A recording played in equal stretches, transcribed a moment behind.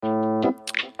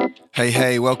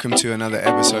Hey, welcome to another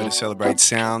episode of Celebrate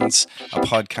Sounds, a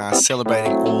podcast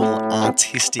celebrating all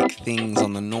artistic things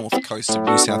on the north coast of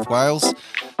New South Wales,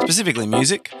 specifically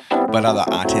music, but other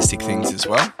artistic things as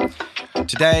well.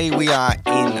 Today we are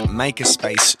in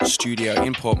Makerspace Studio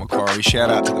in Port Macquarie. Shout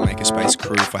out to the Makerspace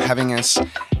crew for having us.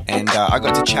 And I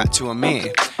got to chat to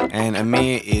Amir. And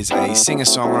Amir is a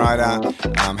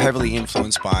singer-songwriter, heavily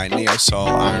influenced by neo-soul,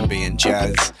 R&B and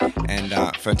jazz, and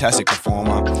fantastic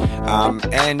performer.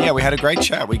 And yeah, we had a great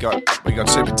chat. We got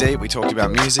super deep. We talked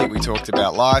about music. We talked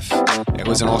about life. It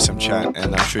was an awesome chat,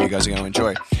 and I'm sure you guys are going to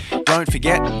enjoy. Don't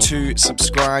forget to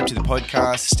subscribe to the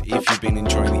podcast if you've been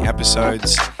enjoying the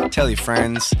episodes. Tell your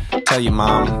friends, tell your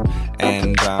mum,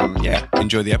 and yeah,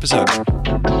 enjoy the episode.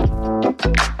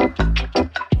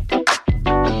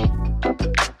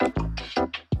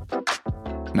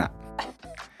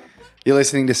 You're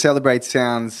listening to Celebrate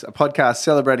Sounds, a podcast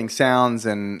celebrating sounds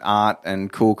and art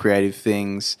and cool creative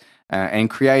things and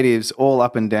creatives all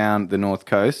up and down the North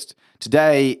Coast.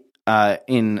 Today,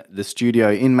 in the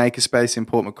studio in Makerspace in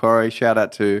Port Macquarie, shout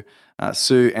out to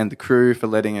Sue and the crew for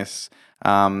letting us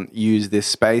use this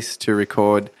space to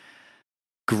record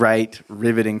great,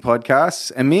 riveting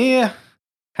podcasts. Amir,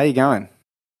 how you going?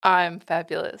 I'm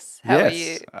fabulous. How are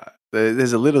you?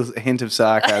 There's a little hint of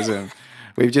sarcasm.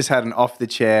 We've just had an off the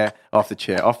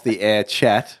air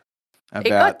chat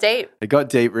about. It got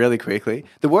deep really quickly.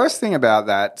 The worst thing about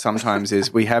that sometimes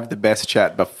is we have the best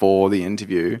chat before the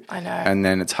interview. I know. And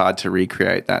then it's hard to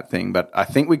recreate that thing. But I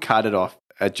think we cut it off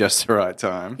at just the right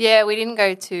time. Yeah, we didn't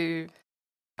go to.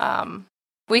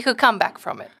 We could come back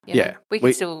from it. You know? We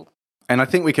could still. And I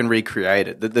think we can recreate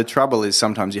it. The trouble is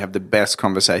sometimes you have the best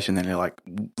conversation, then you're like,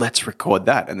 let's record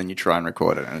that. And then you try and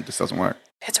record it and it just doesn't work.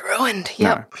 It's ruined.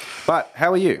 Yep. No. But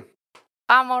how are you?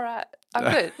 I'm all right.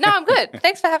 I'm good. No, I'm good.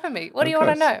 Thanks for having me. What do you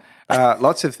want to know?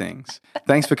 Lots of things.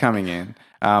 Thanks for coming in.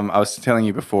 I was telling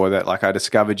you before that I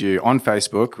discovered you on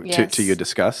Facebook to your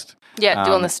disgust. Yeah,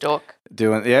 doing the stalk.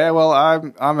 Well,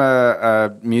 I'm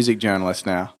a music journalist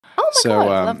now. Oh my God,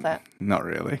 I love that. Not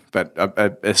really, but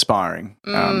aspiring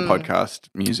podcast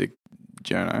music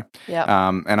journo. Yeah.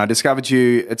 And I discovered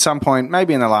you at some point,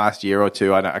 maybe in the last year or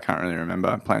two. I can't really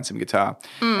remember, playing some guitar.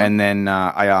 And then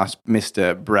I asked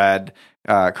Mr. Brad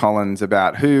Collins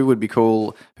about who would be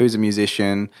cool, who's a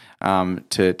musician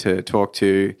to talk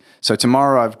to. So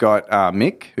tomorrow I've got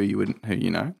Mick, who you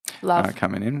know, love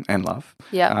coming in, and love.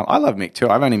 Yeah. I love Mick too.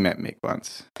 I've only met Mick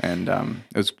once, and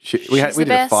we did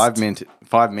a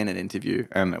 5-minute interview,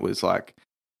 and it was like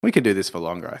we could do this for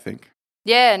longer. I think.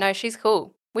 Yeah. No, she's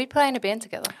cool. We play in a band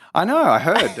together. I know. I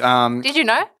heard. Did you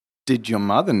know? Did your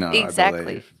mother know? Exactly. I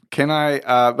believe. Can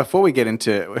I, before we get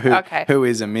into who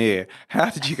is Amir, how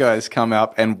did you guys come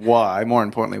up and why, more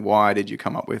importantly, why did you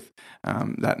come up with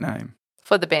that name?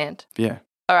 For the band? Yeah.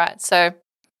 All right. So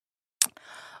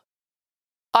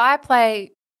I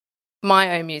play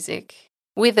my own music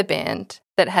with a band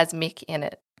that has Mick in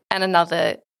it and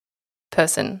another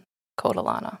person called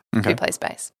Alana who plays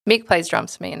bass. Mick plays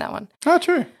drums for me in that one. Oh,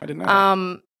 true. I didn't know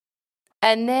that.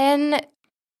 And then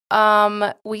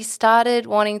we started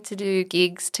wanting to do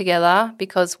gigs together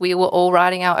because we were all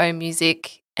writing our own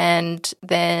music, and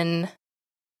then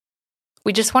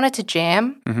we just wanted to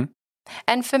jam. Mm-hmm.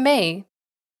 And for me,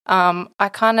 I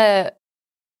kind of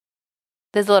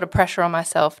 – there's a lot of pressure on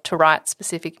myself to write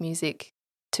specific music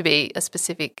to be a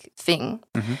specific thing.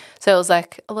 Mm-hmm. So it was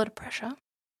like a lot of pressure.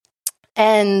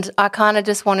 And I kind of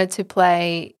just wanted to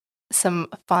play some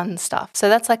fun stuff. So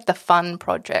that's like the fun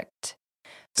project.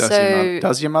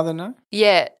 Does your mother know?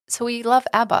 Yeah. So we love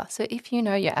ABBA. So if you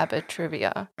know your ABBA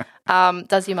trivia,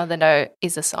 Does Your Mother Know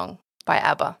is a song by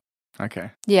ABBA.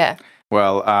 Okay. Yeah.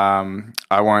 Well,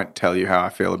 I won't tell you how I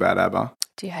feel about ABBA.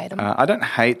 Do you hate them? I don't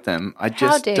hate them. I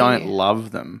just don't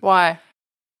love them. Why?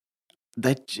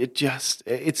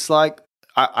 It's like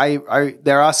I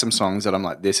there are some songs that I'm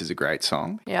like, this is a great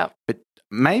song. Yeah. But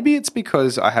maybe it's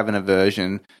because I have an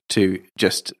aversion to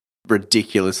just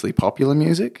ridiculously popular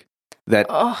music. You're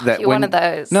one of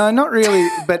those. No, not really,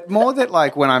 but more that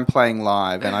like when I'm playing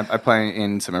live, and I play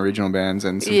in some original bands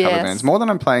and some cover bands, more than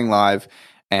I'm playing live,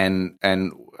 and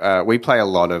we play a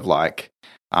lot of like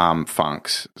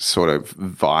funks, sort of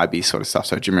vibey sort of stuff,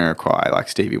 so Jamiroquai, like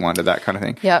Stevie Wonder, that kind of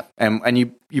thing. Yeah. And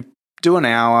you do an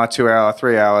hour, 2 hour,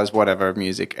 3 hours, whatever of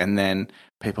music, and then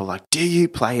people are like, do you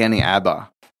play any ABBA?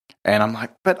 And I'm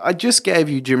like, but I just gave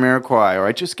you Jamiroquai, or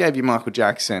I just gave you Michael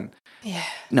Jackson. Yeah.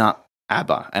 No,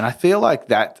 ABBA. And I feel like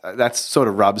that sort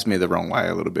of rubs me the wrong way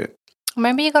a little bit.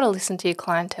 Maybe you got to listen to your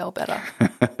clientele better.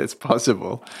 It's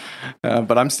possible.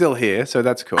 But I'm still here, so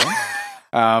that's cool.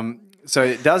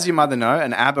 So does your mother know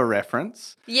an ABBA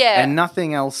reference? Yeah. And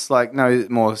nothing else, like no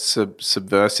more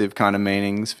subversive kind of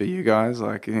meanings for you guys?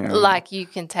 Like, you know. Like you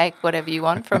can take whatever you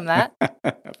want from that.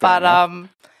 Fair But enough.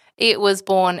 it was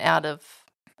born out of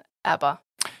ABBA.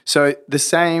 So the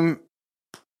same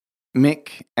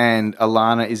Mick and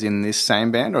Alana is in this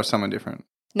same band or someone different?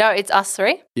 No, it's us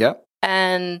three. Yep.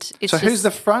 And it's So who's just-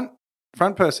 the front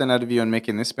person out of you and Mick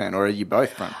in this band, or are you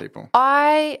both front people?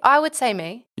 I would say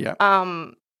me. Yeah.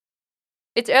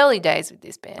 It's early days with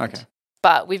this band. Okay.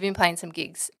 But we've been playing some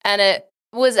gigs. And it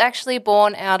was actually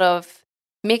born out of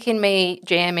Mick and me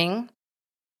jamming,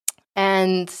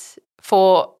 and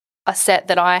for a set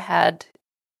that I had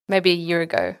maybe a year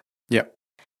ago. Yep.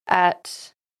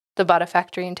 At the Butter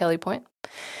Factory in Telly Point.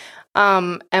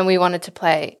 And we wanted to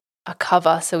play a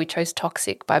cover, so we chose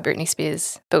Toxic by Britney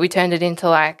Spears. But we turned it into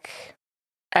like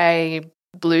a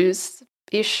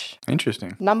blues-ish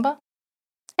Interesting. number.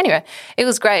 Anyway, it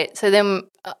was great. So then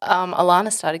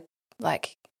Alana started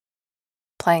like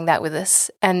playing that with us,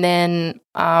 and then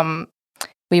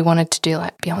we wanted to do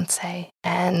like Beyonce,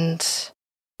 and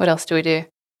what else do we do?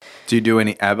 Do you do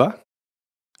any ABBA?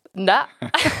 Nah.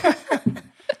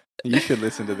 You should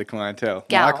listen to the clientele.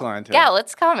 Gal, My clientele. Gal,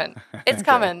 it's coming. It's Okay.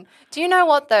 coming. Do you know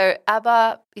what though?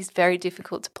 ABBA is very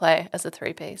difficult to play as a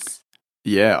three-piece.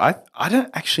 Yeah, I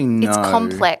don't actually know It's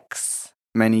complex.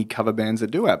 many cover bands that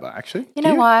do ABBA, actually. You Do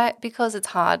know why? Because it's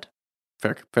hard.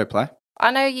 Fair play. I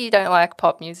know you don't like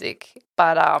pop music,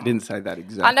 but I didn't say that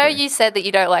exactly. I know you said that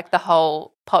you don't like the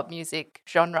whole pop music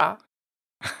genre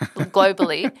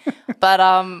globally, but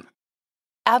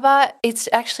ABBA, it's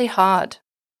actually hard.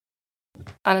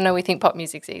 I don't know, we think pop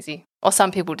music's easy, or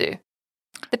some people do.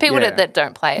 The people Yeah. that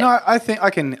don't play it. No, I think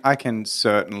I can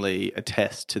certainly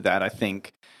attest to that. I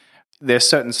think there's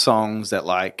certain songs that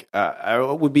like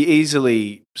would be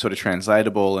easily sort of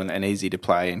translatable and easy to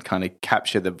play and kind of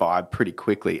capture the vibe pretty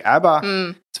quickly.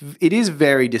 ABBA, it is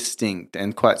very distinct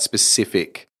and quite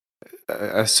specific,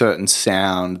 a certain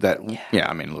sound that, yeah,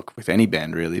 I mean, look, with any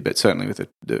band really, but certainly with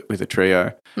a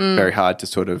trio, very hard to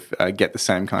sort of get the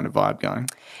same kind of vibe going.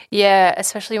 Yeah,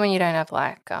 especially when you don't have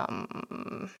like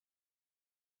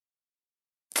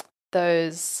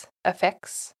those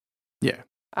effects. Yeah.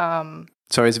 Um,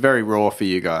 So it's very raw for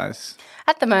you guys.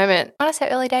 at the moment, when I say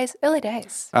early days,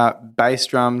 Bass,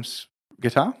 drums,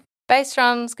 guitar? bass,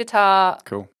 drums, guitar,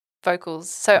 Cool. vocals.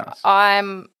 So Nice.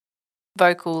 I'm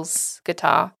vocals,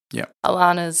 guitar. Yeah.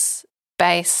 Alana's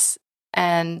bass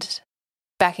and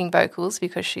backing vocals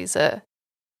because she's a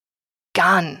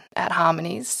gun at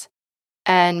harmonies,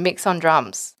 and Mick's on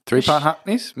drums. Three-part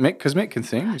harmonies? Mick, because Mick can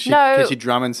sing. No. Can she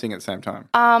drum and sing at the same time?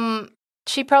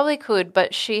 She probably could,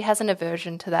 but she has an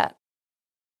aversion to that.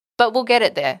 But we'll get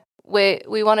it there. We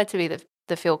want it to be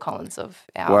the Phil Collins of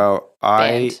our Well,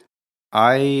 band.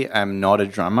 I am not a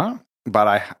drummer, but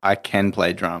I can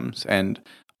play drums. And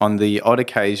on the odd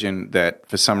occasion that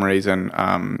for some reason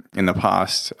in the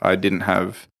past I didn't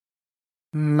have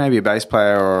maybe a bass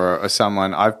player or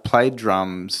someone, I've played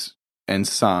drums and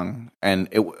sung. And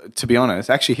to be honest,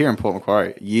 actually here in Port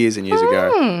Macquarie, years and years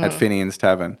ago at Finian's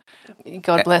Tavern.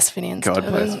 God bless Finian's God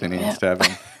Tavern. bless Finian's Yeah.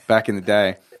 Tavern back in the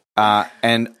day.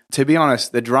 And to be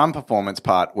honest, the drum performance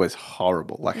part was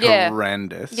horrible, like Yeah.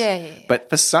 horrendous. Yeah. But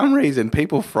for some reason,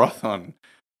 people froth on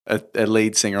a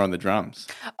lead singer on the drums.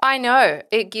 I know.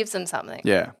 It gives them something.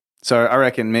 Yeah. So I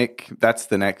reckon, Mick, that's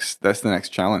the next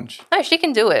challenge. No, she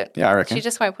can do it. Yeah, I reckon. She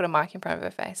just won't put a mic in front of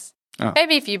her face. Oh.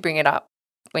 Maybe if you bring it up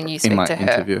when you in speak my to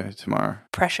her, interview tomorrow.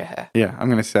 pressure her. Yeah, I'm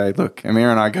going to say, look, Amir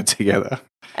and I got together.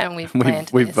 And we've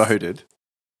planned We've this. voted.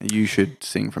 You should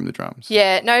sing from the drums.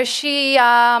 Yeah, no, she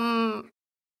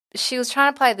was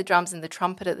trying to play the drums and the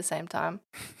trumpet at the same time,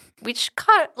 which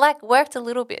kind of like worked a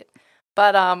little bit.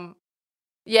 But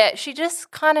yeah, she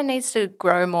just kind of needs to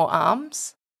grow more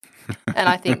arms. And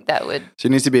I think that would She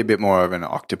needs to be a bit more of an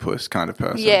octopus kind of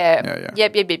person. yeah.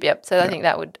 Yep. So I Yeah. think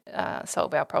that would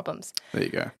solve our problems. There you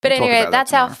go. But We'll talk anyway, about that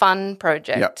that's our tomorrow. fun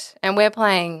project. Yep. And we're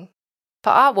playing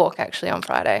for Art Walk actually on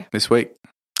Friday. This week.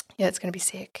 Yeah, it's going to be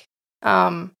sick.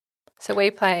 So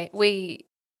we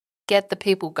get the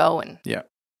people going. Yeah.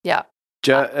 Yeah.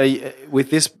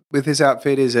 With this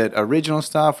outfit, is it original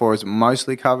stuff or is it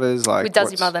mostly covers? Like,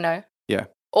 Does Your Mother Know? Yeah.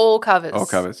 All covers. All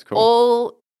covers,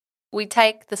 cool. We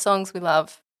take the songs we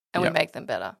love and Yep. we make them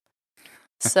better.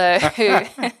 So,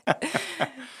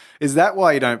 Is that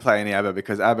why you don't play any ABBA?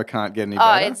 Because ABBA can't get any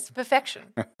better? it's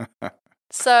perfection. Fair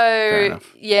So,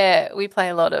 enough. yeah, we play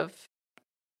a lot of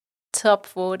top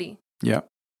 40. Yeah.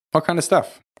 What kind of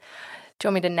stuff? Do you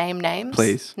want me to name names?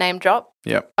 Please. Name drop?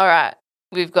 Yep. All right.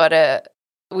 We've got a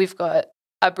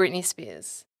Britney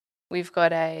Spears. We've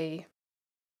got a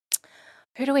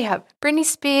Who do we have? Britney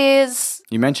Spears.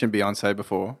 You mentioned Beyonce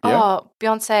before. Yeah. Oh,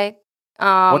 Beyonce.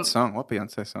 What song? What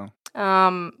Beyonce song?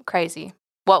 Crazy.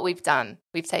 What we've done,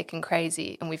 we've taken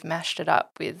Crazy and we've mashed it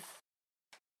up with.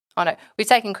 Oh no, we've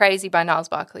taken Crazy by Niles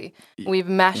Barkley. We've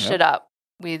mashed it up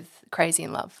with Crazy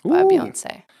in Love by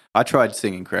Beyonce. I tried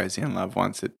singing Crazy in Love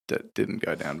once. It didn't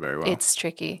go down very well. It's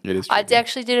tricky. It is tricky. I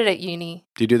actually did it at uni.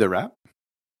 Do you do the rap?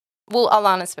 Well,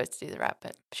 Alana's supposed to do the rap,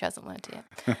 but she hasn't learned it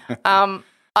yet.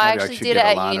 I actually did it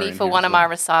at uni for one of my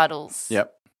recitals.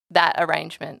 Yep. That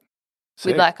arrangement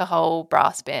Sick. with like a whole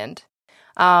brass band.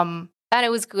 And it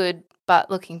was good,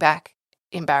 but looking back,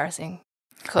 embarrassing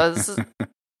because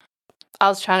I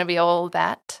was trying to be all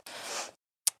that.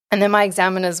 And then my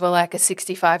examiners were like a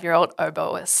 65-year-old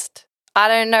oboist. I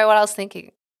don't know what I was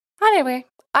thinking. Anyway,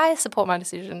 I support my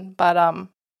decision. But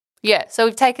yeah, so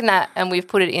we've taken that and we've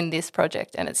put it in this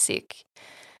project and it's sick.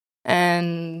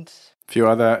 And few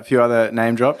other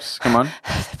name drops. Come on.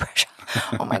 the pressure.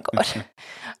 Oh my God.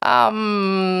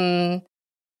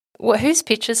 Whose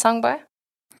Pictures sung by?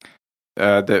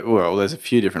 Well, there's a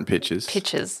few different pictures.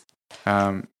 Pictures.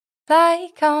 Light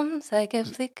comes like a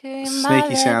flicker in my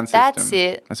Sneaky Sound System. That's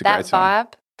it. That's a great song.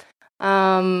 Vibe.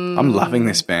 I'm loving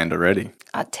this band already.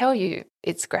 I tell you,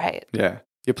 it's great. Yeah.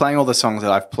 You're playing all the songs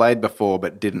that I've played before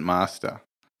but didn't master.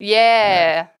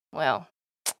 Yeah. Well,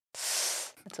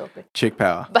 that's awkward. Chick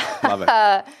power. Love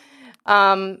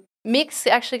it. Mick's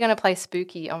actually going to play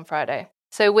Spooky on Friday.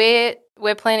 So we're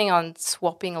planning on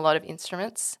swapping a lot of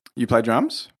instruments. You play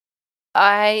drums?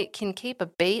 I can keep a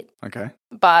beat. Okay.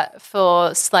 But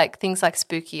for like things like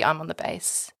Spooky, I'm on the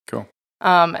bass. Cool.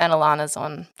 And Alana's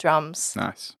on drums.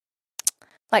 Nice.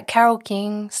 Like Carole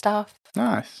King stuff.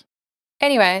 Nice.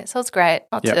 Anyway, so it's great.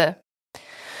 Not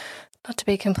to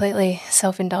be completely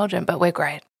self-indulgent, but we're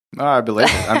great. Oh, I believe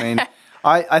it. I mean,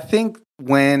 I think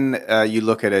when you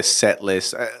look at a set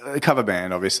list, a cover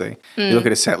band, obviously, you look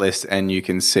at a set list and you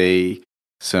can see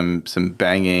some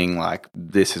banging, like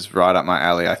this is right up my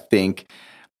alley. I think,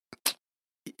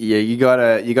 yeah, you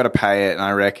gotta pay it, and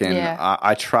I reckon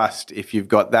I trust if you've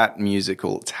got that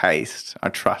musical taste, I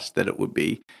trust that it would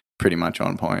be pretty much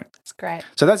on point. It's great.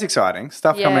 So that's exciting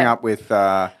stuff coming up with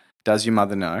Does Your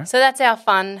Mother Know? So that's our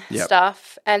fun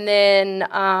stuff, and then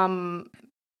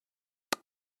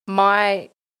my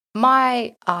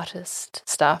artist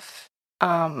stuff.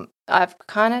 I've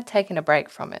kind of taken a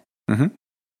break from it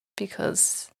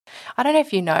because I don't know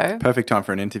if you know. Perfect time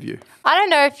for an interview. I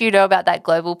don't know if you know about that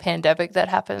global pandemic that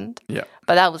happened. Yeah,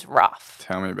 but that was rough.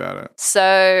 Tell me about it.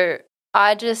 So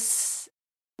I just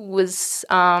was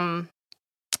so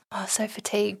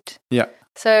fatigued. Yeah.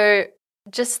 So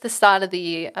just the start of the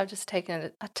year, I've just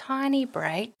taken a tiny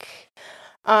break.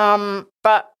 But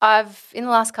in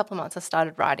the last couple of months, I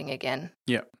started writing again.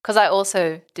 Yeah. Because I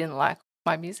also didn't like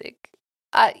my music.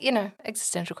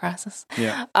 Existential crisis.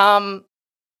 Yeah.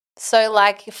 So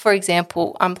like, for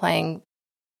example, I'm playing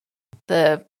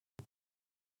the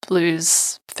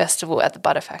blues festival at the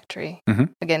Butter Factory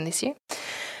again this year.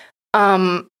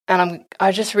 And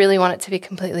I just really want it to be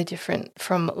completely different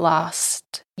from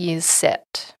last year's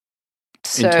set.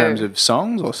 So, in terms of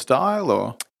songs or style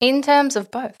or? In terms of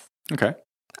both. Okay.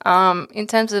 In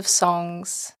terms of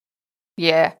songs,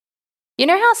 yeah. You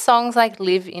know how songs like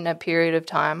live in a period of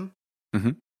time?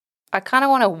 Mm-hmm. I kind of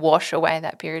want to wash away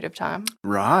that period of time.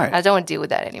 Right. I don't want to deal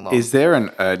with that anymore. Is there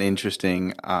an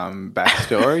interesting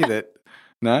backstory that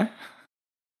 – no?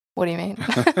 What do you mean?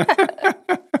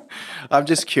 I'm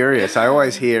just curious. I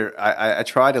always hear I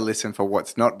try to listen for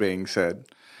what's not being said.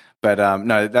 But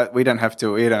no, that we don't have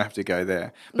to go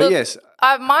there. But Look, yes.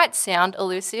 I might sound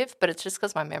elusive, but it's just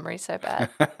because my memory's so bad.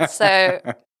 So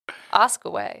ask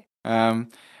away.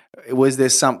 Was there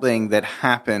something that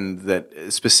happened that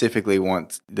specifically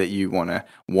that you want to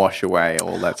wash away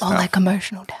all that stuff? Oh, like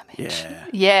emotional damage. Yeah.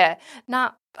 Yeah.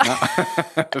 Nah.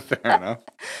 Fair enough.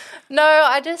 No,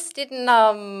 I just didn't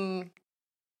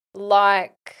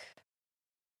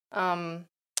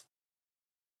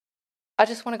I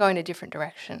just want to go in a different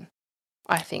direction,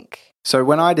 I think. So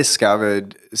when I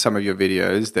discovered some of your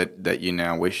videos that you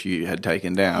now wish you had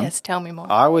taken down. Yes, tell me more.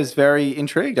 I was very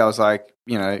intrigued. I was like,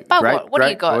 great what do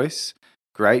you got? Voice,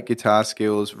 great guitar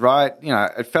skills, right?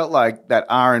 It felt like that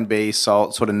R&B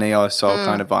soul, sort of neo soul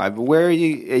kind of vibe. Where are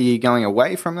you going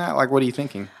away from that? Like, what are you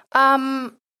thinking?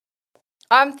 I'm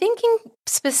thinking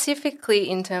specifically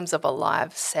in terms of a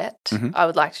live set. I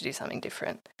would like to do something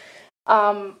different.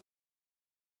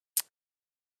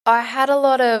 I had a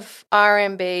lot of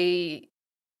R&B,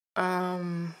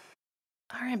 so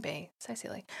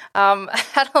silly. I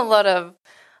had a lot of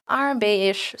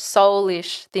R&B-ish,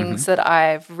 soul-ish things that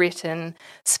I've written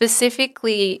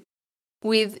specifically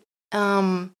with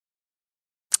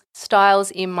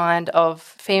styles in mind of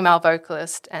female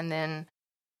vocalist and then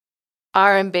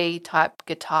R&B type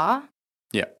guitar.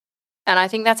 Yeah. And I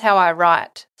think that's how I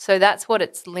write. So that's what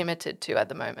it's limited to at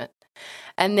the moment.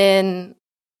 And then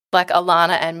like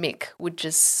Alana and Mick would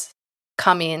just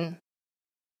come in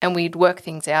and we'd work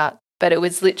things out. But it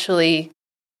was literally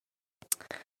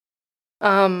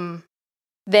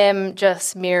them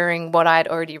just mirroring what I'd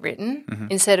already written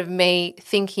instead of me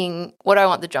thinking, what do I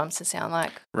want the drums to sound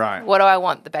like? Right. What do I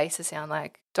want the bass to sound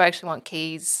like? Do I actually want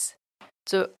keys?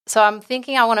 So I'm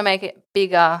thinking I want to make it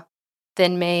bigger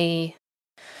than me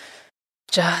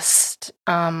just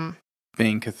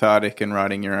being cathartic and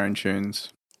writing your own tunes.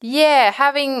 Yeah,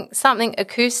 having something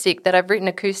acoustic that I've written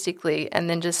acoustically and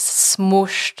then just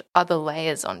smooshed other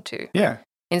layers onto. Yeah.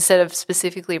 Instead of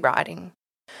specifically writing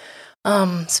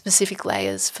specific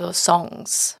layers for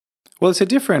songs. Well, it's a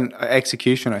different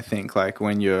execution, I think, like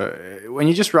when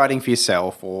you're just writing for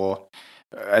yourself or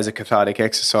as a cathartic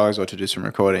exercise or to do some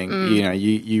recording,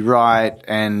 you write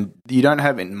and you don't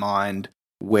have in mind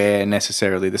where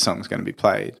necessarily the song's going to be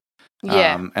played.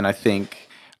 Yeah. And I think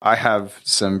I have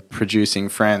some producing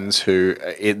friends who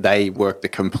they work the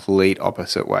complete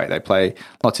opposite way. They play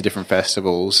lots of different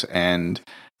festivals and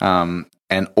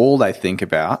all they think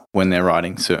about when they're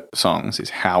writing songs is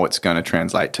how it's going to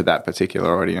translate to that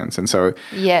particular audience. And so,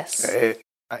 yes,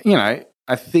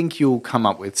 I think you'll come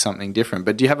up with something different.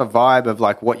 But do you have a vibe of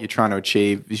like what you're trying to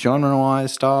achieve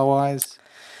genre-wise, style-wise?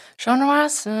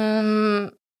 Genre-wise?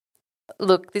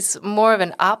 Look, this is more of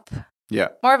an up. Yeah.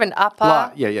 More of an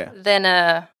upper yeah. than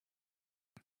a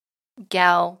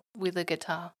gal with a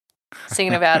guitar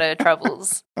singing about her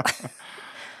troubles.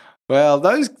 Well,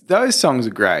 those songs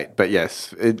are great, but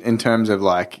yes, in terms of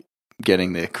like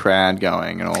getting the crowd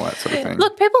going and all that sort of thing.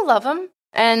 Look, people love them,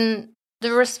 and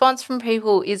the response from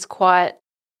people is quite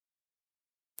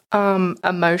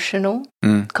emotional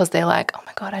because they're like, "Oh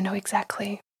my God, I know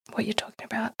exactly what you're talking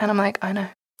about," and I'm like, "I know,"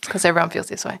 because everyone feels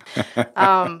this way.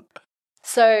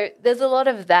 So there's a lot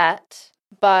of that,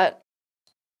 but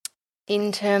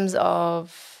in terms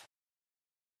of,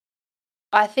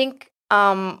 I think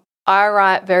I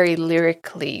write very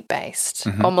lyrically based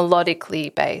or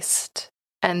melodically based,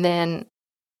 and then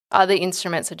other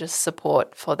instruments are just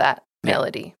support for that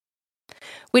melody,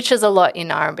 which is a lot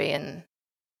in R&B and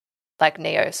like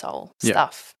neo soul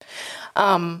stuff.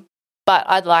 But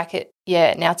I'd like it,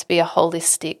 now to be a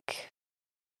holistic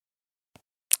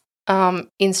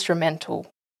instrumental.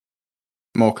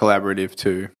 More collaborative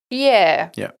too. Yeah.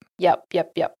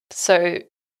 Yep. So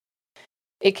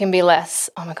it can be less,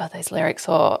 oh my God, those lyrics,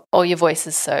 or your voice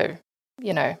is so,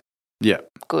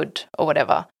 good or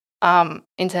whatever.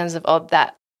 In terms of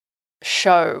that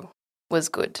show was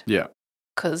good. Yeah.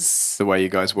 Because the way you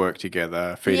guys work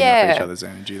together, feeding off each other's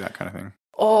energy, that kind of thing.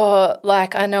 Or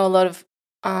like I know a lot of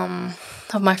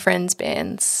my friends'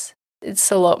 bands, it's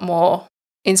a lot more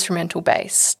instrumental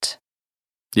based.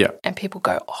 Yeah. And people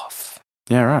go off.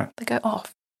 Yeah, right. They go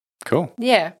off. Cool.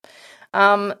 Yeah.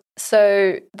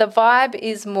 So the vibe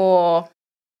is more,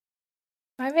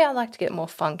 maybe I'd like to get more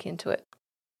funk into it.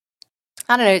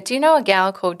 I don't know. Do you know a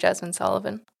gal called Jasmine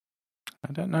Sullivan?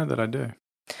 I don't know that I do.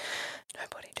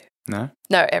 Nobody do. No?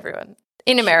 No, everyone.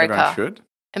 In America. Everyone should?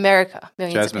 America.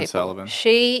 Millions Jasmine of people. Sullivan.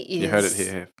 She is. You heard it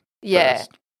here. Yeah.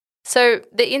 First. So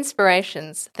the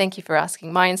inspirations, thank you for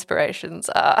asking. My inspirations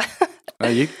are. No,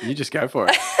 you just go for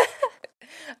it.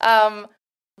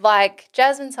 Like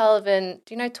Jasmine Sullivan,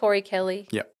 do you know Tori Kelly?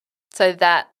 Yep. So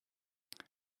that.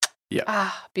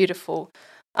 Yeah. Beautiful.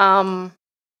 Who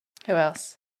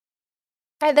else?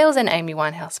 Hey, there was an Amy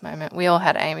Winehouse moment. We all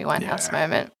had an Amy Winehouse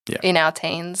moment in our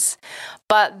teens.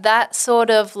 But that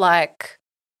sort of like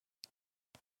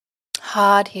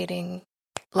hard hitting,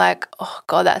 like, oh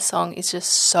God, that song is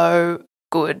just so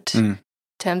good in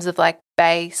terms of like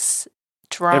bass,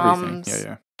 drums,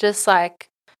 everything. just like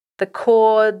the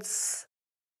chords,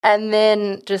 and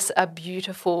then just a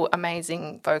beautiful,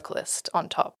 amazing vocalist on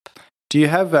top. Do you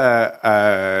have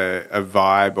a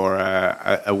vibe or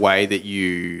a way that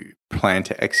you plan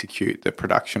to execute the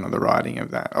production or the writing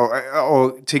of that?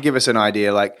 Or to give us an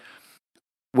idea, like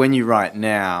when you write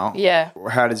now,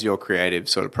 how does your creative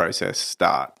sort of process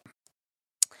start?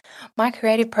 My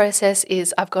creative process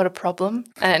is I've got a problem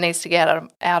and it needs to get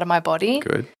out of my body.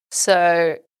 Good.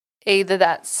 So either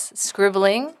that's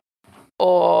scribbling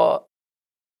or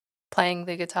playing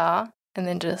the guitar and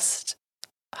then just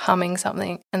humming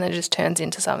something and then it just turns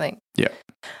into something. Yeah.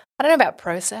 I don't know about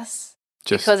process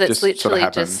because it's literally sort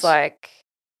of just like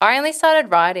I only started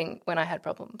writing when I had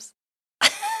problems.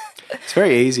 It's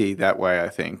very easy that way, I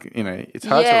think. It's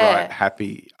hard to write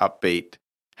happy, upbeat,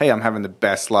 hey, I'm having the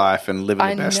best life and living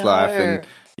the best life and,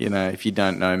 if you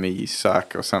don't know me, you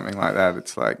suck or something like that.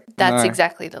 It's like, That's no.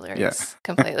 exactly the lyrics.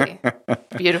 Completely.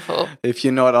 Beautiful. If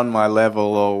you're not on my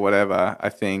level or whatever, I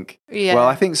think, Yeah. well,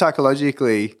 I think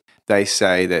psychologically they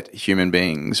say that human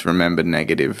beings remember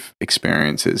negative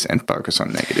experiences and focus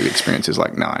on negative experiences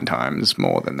like 9 times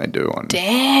more than they do on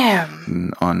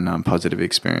Damn. on positive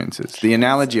experiences. The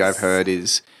analogy I've heard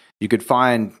is you could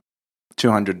find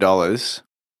 $200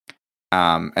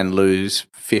 and lose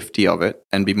 50 of it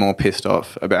and be more pissed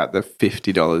off about the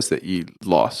 $50 that you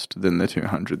lost than the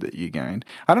 200 that you gained.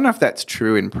 I don't know if that's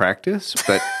true in practice,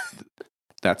 but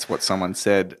that's what someone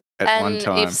said at one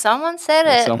time. If someone said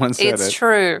it's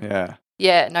true. Yeah.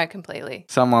 Yeah, no, completely.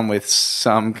 Someone with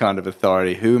some kind of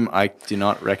authority whom I do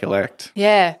not recollect.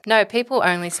 Yeah. No, people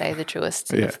only say the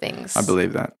truest of things. I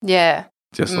believe that. Yeah.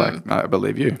 Just like I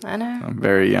believe you. I know. I'm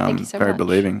very Thank you so very much.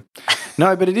 believing.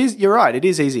 No, but you're right, it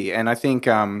is easy. And I think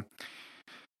well,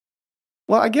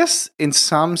 I guess in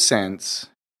some sense,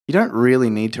 you don't really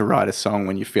need to write a song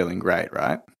when you're feeling great,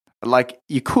 right? Like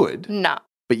you could. No.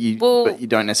 But you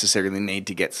don't necessarily need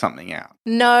to get something out.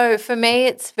 No, for me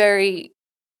it's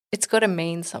got to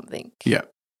mean something. Yeah.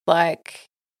 Like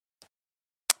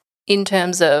in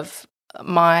terms of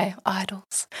my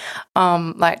idols,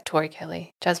 like Tori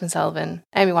Kelly, Jasmine Sullivan,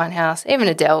 Amy Winehouse, even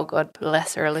Adele, God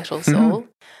bless her little soul.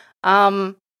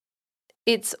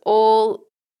 It's all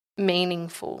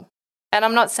meaningful. And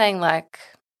I'm not saying like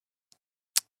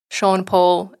Sean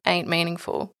Paul ain't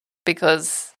meaningful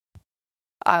because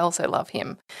I also love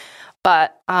him.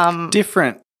 But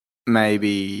different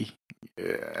maybe.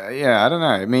 I don't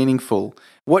know. Meaningful.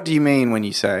 What do you mean when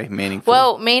you say meaningful?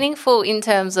 Well, meaningful in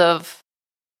terms of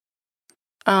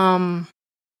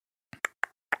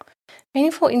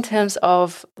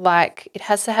like it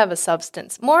has to have a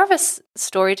substance. More of a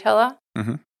storyteller,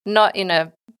 not in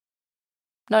a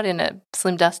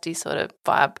Slim Dusty sort of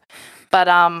vibe,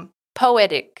 but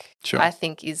poetic. Sure. I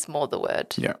think is more the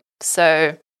word. Yeah.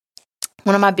 So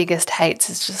one of my biggest hates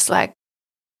is just like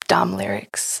dumb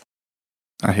lyrics.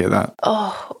 I hear that.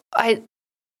 Oh, I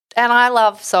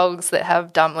love songs that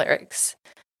have dumb lyrics,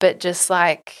 but just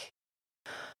like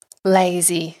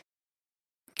lazy.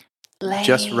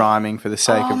 Just rhyming for the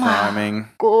sake of rhyming.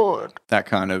 God. That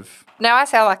kind of. Now I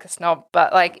sound like a snob,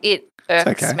 but like it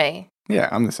irks me. Yeah,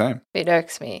 I'm the same. It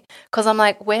irks me because I'm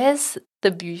like, where's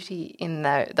the beauty in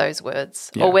those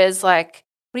words? Yeah. Or where's like,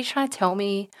 what are you trying to tell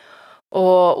me?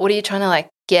 Or what are you trying to like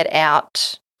get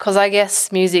out? Because I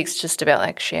guess music's just about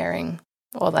like sharing.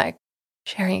 Or like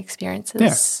sharing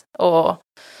experiences or,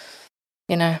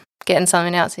 getting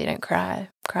something out so you don't cry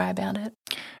about it.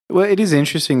 Well, it is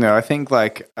interesting though. I think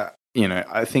like,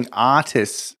 I think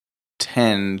artists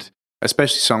tend,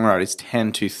 especially songwriters,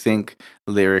 tend to think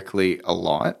lyrically a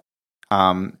lot.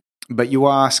 But you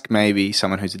ask maybe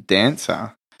someone who's a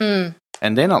dancer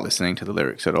and they're not listening to the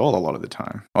lyrics at all a lot of the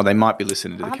time. Or they might be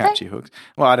listening to the catchy hooks.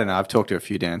 Well, I don't know. I've talked to a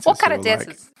few dancers. What kind of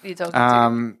dancers are you talking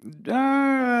to?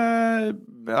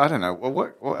 I don't know.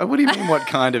 What do you mean what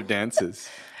kind of dancers?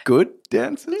 Good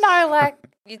dancers? No, like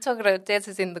you're talking about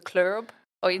dancers in the club?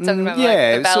 Or you're talking about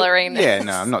like the ballerinas?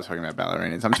 No, I'm not talking about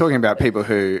ballerinas. I'm talking about people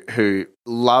who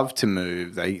love to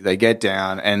move. They get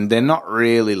down and they're not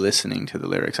really listening to the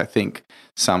lyrics. I think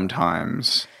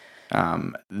sometimes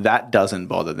that doesn't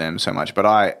bother them so much. But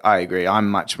I agree. I'm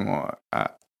much more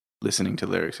listening to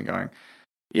lyrics and going,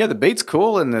 yeah, the beat's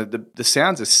cool and the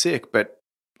sounds are sick, but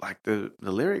like the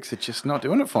lyrics are just not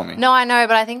doing it for me. No, I know,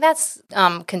 but I think that's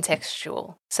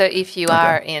contextual. So if you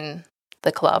are in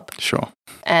the club. Sure.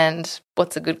 And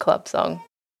what's a good club song?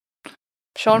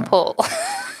 Sean Paul.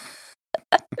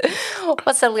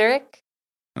 What's the lyric?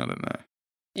 I don't know.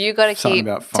 You got to keep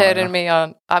turning me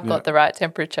on. I've got the right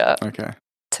temperature. Okay.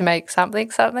 To make something.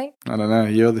 I don't know.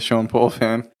 You're the Sean Paul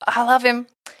fan. I love him.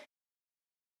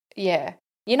 Yeah.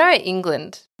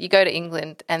 England. You go to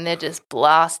England and they're just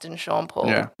blasting Sean Paul.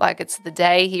 Yeah. Like it's the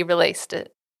day he released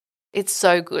it. It's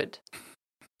so good.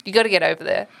 You got to get over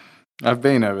there. I've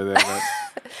been over there, but I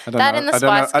don't that know. and the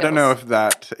Spice Girls. I don't know if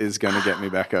that is going to get me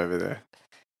back over there.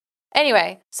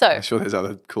 Anyway, so I'm sure there's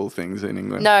other cool things in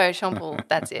England. No, Sean Paul,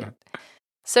 that's it.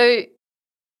 So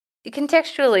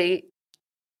contextually,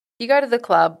 you go to the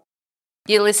club,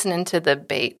 you're listening to the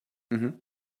beat. Mm-hmm.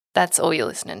 That's all you're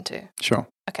listening to. Sure.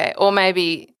 Okay, or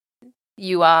maybe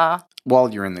you are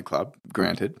while you're in the club,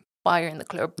 granted. While you're in the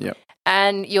club. Yep.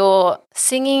 And you're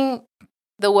singing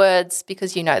the words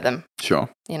because you know them. Sure.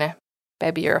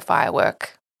 Baby, you're a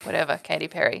firework, whatever, Katy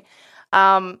Perry.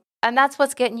 And that's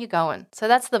what's getting you going. So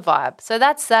that's the vibe. So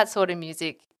that's that sort of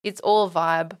music. It's all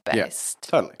vibe based.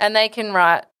 Yeah, totally. And they can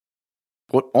write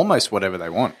almost whatever they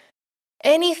want.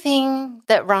 Anything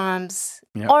that rhymes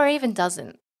or even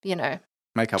doesn't,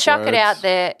 Make up chuck words. it out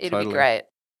there, it'd Totally. be great.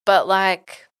 But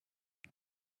like,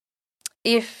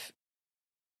 if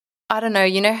I don't know,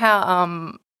 you know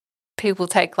how people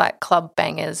take like club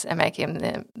bangers and make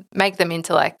them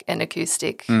into like an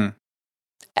acoustic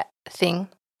thing,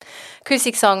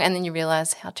 acoustic song, and then you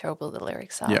realize how terrible the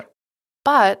lyrics are. Yeah.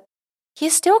 But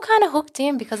you're still kind of hooked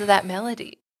in because of that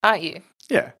melody, aren't you?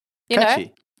 Yeah. You Catchy.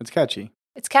 know, It's catchy.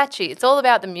 it's catchy. It's all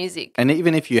about the music. And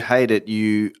even if you hate it,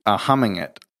 you are humming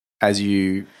it as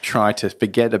you try to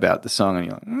forget about the song, and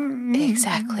you're like,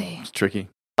 Exactly. It's tricky.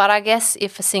 But I guess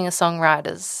if a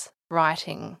singer-songwriter's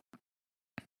writing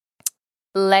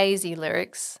lazy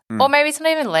lyrics, or maybe it's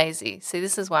not even lazy. See,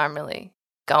 this is why I'm really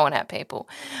going at people.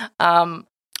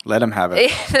 Let them have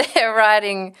it. If they're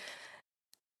writing,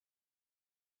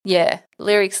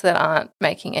 lyrics that aren't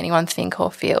making anyone think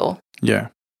or feel, Yeah.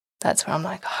 that's where I'm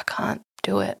like, I can't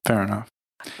do it. Fair enough.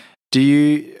 Do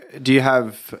you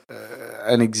have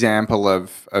an example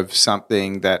of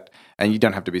something that, and you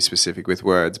don't have to be specific with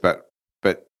words, but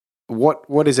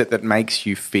what is it that makes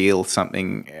you feel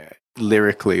something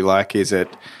lyrically? Like, is it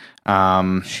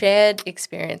Shared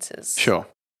experiences. Sure.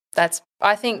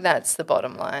 I think that's the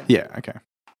bottom line. Yeah. Okay.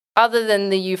 Other than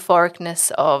the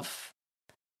euphoricness of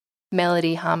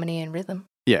melody, harmony, and rhythm.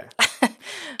 Yeah.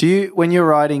 When you're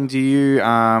writing, do you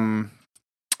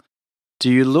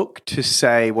look to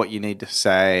say what you need to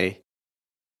say,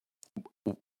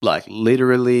 like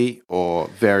literally or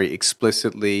very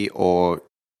explicitly, or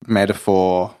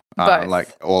metaphor? Both.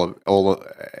 Like all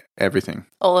everything.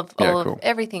 All of Cool.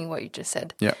 everything what you just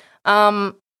said. Yeah.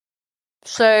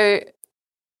 So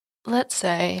let's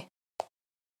say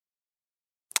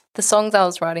the songs I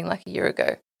was writing like a year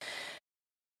ago,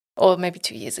 or maybe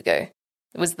 2 years ago,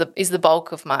 is the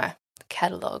bulk of my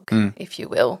catalogue, if you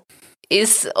will,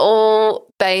 is all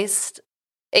based.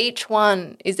 Each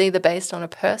one is either based on a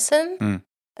person,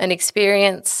 an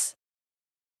experience.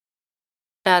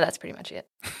 No, that's pretty much it.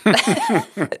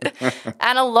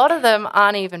 And a lot of them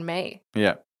aren't even me.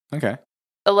 Yeah. Okay.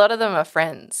 A lot of them are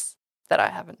friends that I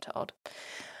haven't told.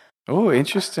 Oh,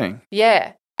 interesting.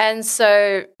 Yeah. And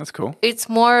so That's cool. it's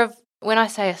more of when I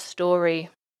say a story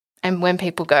and when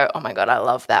people go, oh my God, I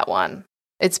love that one,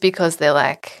 it's because they're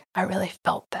like, I really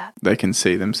felt that. They can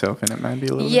see themselves in it maybe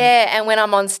a little bit. Yeah. And when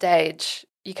I'm on stage,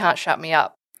 you can't shut me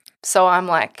up. So I'm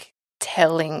like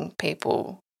telling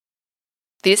people,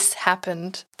 this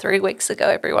happened 3 weeks ago,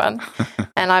 everyone.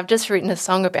 And I've just written a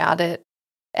song about it.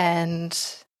 And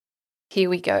here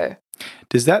we go.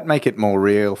 Does that make it more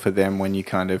real for them when you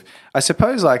kind of, I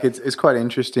suppose like it's quite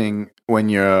interesting when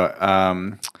you're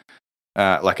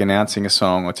like announcing a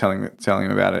song or telling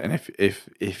them about it. And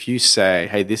if you say,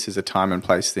 hey, this is a time and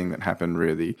place thing that happened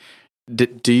really,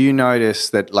 do you notice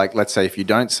that, like, let's say if you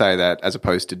don't say that as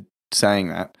opposed to saying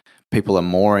that, people are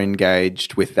more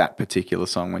engaged with that particular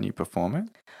song when you perform it?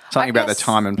 Something about the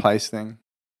time and place thing?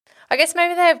 I guess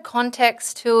maybe they have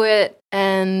context to it,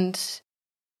 and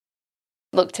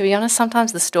look, to be honest,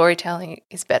 sometimes the storytelling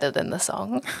is better than the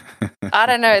song. I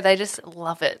don't know, they just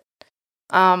love it.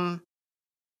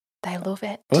 They love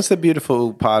it. Well, it's the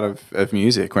beautiful part of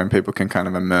music when people can kind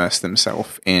of immerse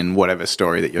themselves in whatever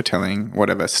story that you're telling,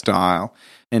 whatever style,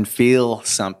 and feel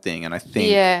something. And I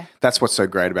think that's what's so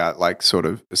great about like sort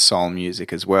of soul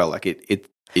music as well. Like it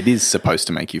is supposed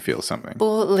to make you feel something.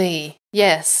 Absolutely.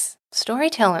 Yes.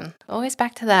 Storytelling. Always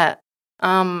back to that.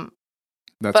 That's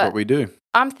what we do.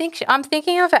 I'm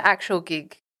thinking of an actual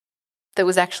gig that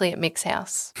was actually at Mick's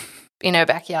house in her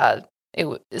backyard. It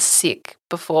was sick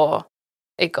before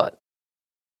it got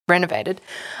renovated.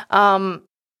 And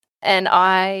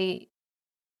I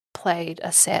played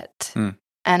a set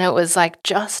and it was like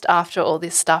just after all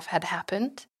this stuff had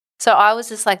happened. So I was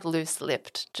just like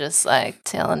loose-lipped, just like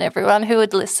telling everyone who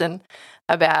would listen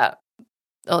about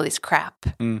all this crap.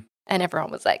 And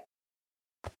everyone was like,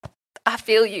 I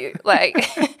feel you. Like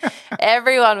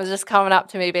everyone was just coming up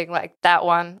to me being like, that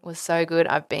one was so good.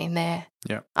 I've been there.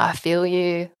 Yeah. I feel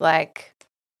you. Like,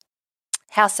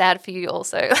 how sad for you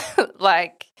also.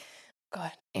 Like,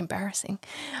 God, embarrassing.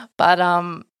 But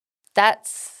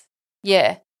that's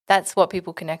what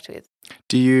people connect with.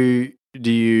 Is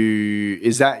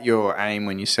that your aim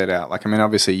when you set out? Like, I mean,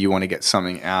 obviously you want to get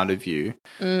something out of you,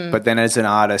 but then as an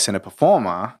artist and a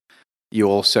performer, you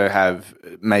also have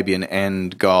maybe an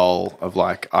end goal of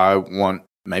like, I want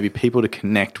maybe people to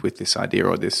connect with this idea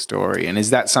or this story. And is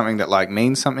that something that like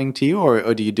means something to you,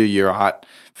 or do you do your art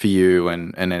for you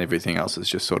and then everything else is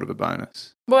just sort of a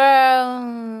bonus?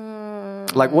 Well,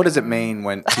 like, what does it mean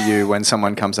to you when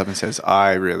someone comes up and says,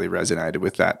 I really resonated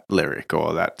with that lyric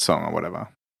or that song or whatever?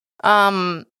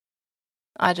 I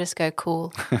just go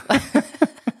cool.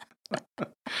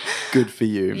 Good for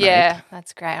you, mate. Yeah,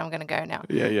 that's great. I'm going to go now.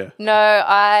 Yeah. No,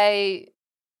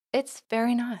 it's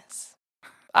very nice.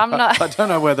 I'm not. I don't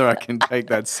know whether I can take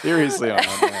that seriously or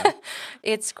not now.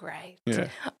 It's great. Yeah.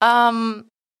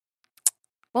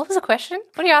 What was the question?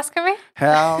 What are you asking me?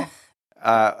 How?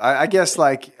 I guess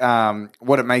like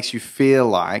what it makes you feel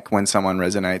like when someone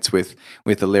resonates with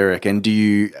a lyric, and do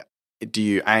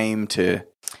you aim to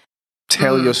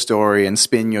tell your story and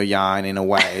spin your yarn in a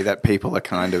way that people are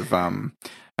kind of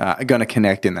going to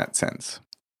connect in that sense?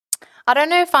 I don't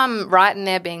know if I'm right in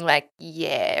there being like,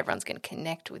 yeah, everyone's going to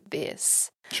connect with this.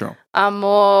 Sure. I'm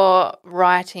more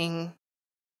writing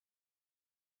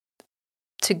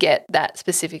to get that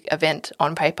specific event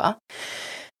on paper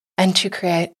and to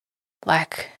create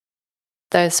like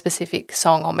those specific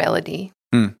song or melody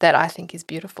that I think is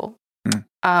beautiful.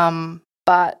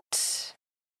 But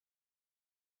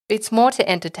it's more to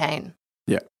entertain.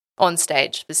 Yeah. On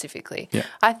stage specifically. Yeah.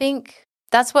 I think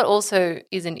that's what also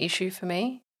is an issue for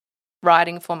me.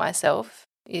 Writing for myself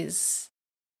is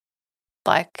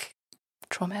like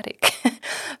traumatic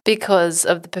because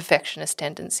of the perfectionist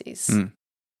tendencies.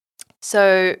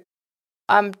 So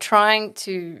I'm trying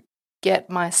to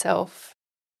get myself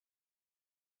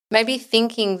maybe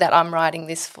thinking that I'm writing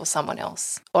this for someone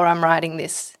else, or I'm writing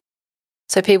this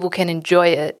so people can enjoy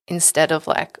it, instead of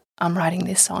like, I'm writing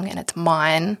this song and it's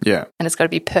mine. Yeah. And it's got to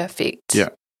be perfect. Yeah.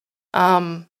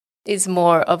 Is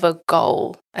more of a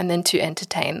goal, and then to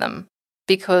entertain them,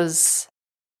 because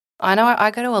I know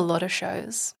I go to a lot of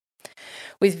shows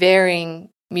with varying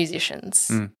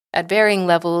musicians at varying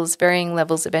levels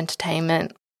of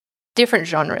entertainment, different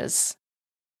genres,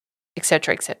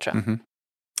 etc., etc. Mm-hmm.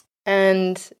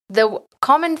 And the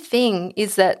common thing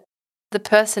is that the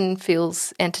person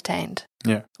feels entertained,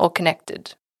 or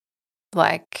connected.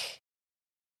 Like,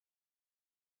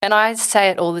 and I say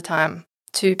it all the time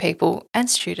to people and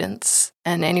students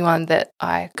and anyone that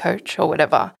I coach or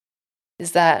whatever,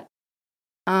 is that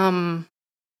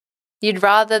you'd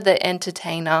rather the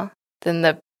entertainer than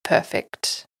the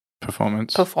perfect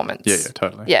performance. Yeah,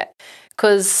 totally. Yeah,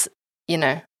 because, you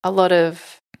know, a lot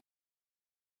of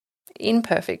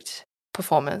imperfect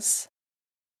performers,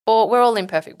 or we're all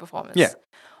imperfect performers. Yeah.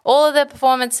 All of the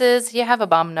performances, you have a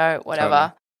bum note,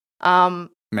 whatever.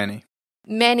 Many,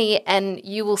 and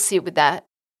you will sit with that.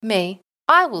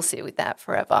 I will sit with that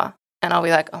forever, and I'll be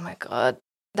like, oh my God,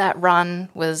 that run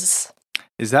was.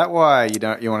 Is that why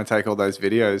you want to take all those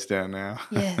videos down now?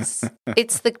 Yes.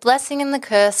 It's the blessing and the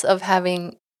curse of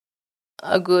having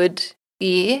a good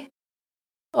ear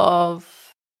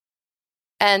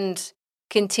and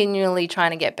continually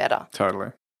trying to get better.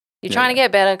 Totally. You're trying to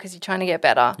get better because you're trying to get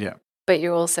better. Yeah. But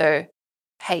you also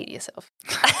hate yourself,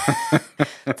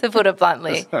 to put it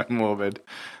bluntly. So morbid.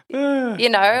 You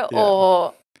know,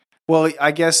 or... Well,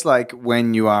 I guess like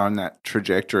when you are on that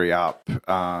trajectory up,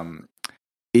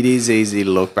 it is easy to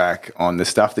look back on the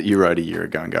stuff that you wrote a year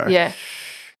ago and go,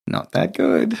 not that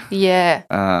good. Yeah.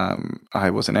 I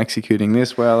wasn't executing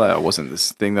this well. It wasn't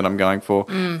this thing that I'm going for.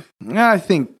 I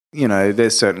think, you know,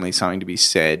 there's certainly something to be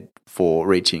said for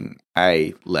reaching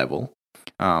a level.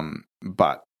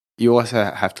 But you also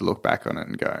have to look back on it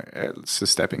and go, it's a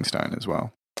stepping stone as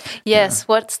well. Yes.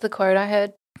 What's the quote I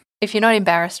heard? If you're not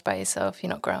embarrassed by yourself,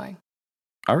 you're not growing.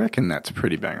 I reckon that's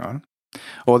pretty bang on.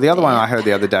 Or the other one I heard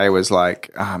the other day was like,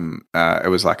 it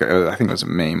was like, I think it was a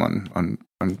meme on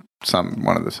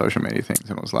one of the social media things,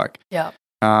 and it was like,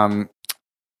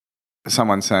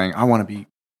 someone saying, I want to be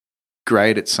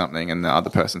great at something, and the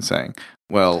other person saying,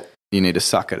 well, you need to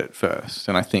suck at it first.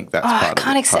 And I think that's part of it. I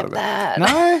can't accept that.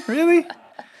 No, really?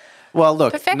 Well,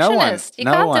 look, perfectionist. You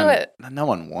can't do it. No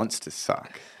one wants to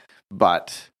suck,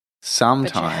 but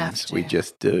sometimes we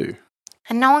just do.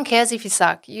 And no one cares if you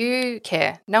suck. You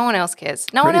care. No one else cares.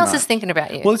 No one else is thinking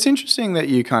about you. Well, it's interesting that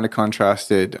you kind of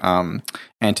contrasted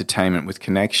entertainment with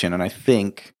connection. And I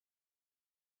think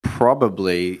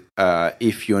probably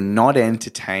if you're not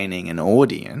entertaining an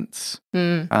audience,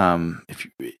 if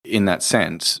in that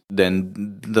sense,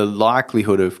 then the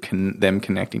likelihood of them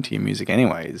connecting to your music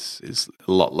anyway is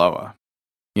a lot lower.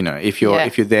 You know, if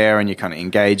you're there and you're kind of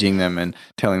engaging them and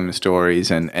telling them stories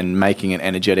and making it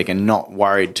energetic and not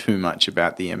worried too much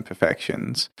about the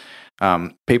imperfections,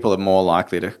 people are more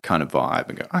likely to kind of vibe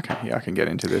and go, okay, yeah, I can get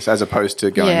into this, as opposed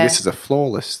to going, this is a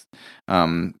flawless,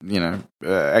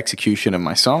 execution of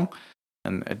my song,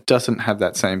 and it doesn't have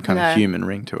that same kind of human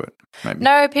ring to it. Maybe.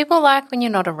 No, people like when you're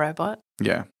not a robot.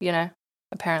 Yeah. You know,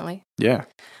 apparently. Yeah.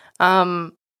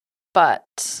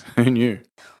 But who knew?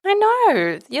 I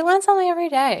know. You learn something every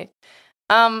day.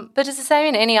 But it's the same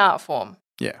in any art form.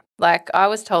 Yeah. Like, I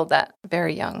was told that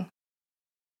very young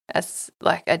as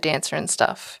like a dancer and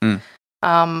stuff.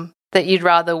 that you'd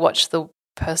rather watch the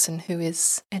person who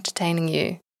is entertaining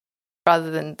you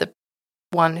rather than the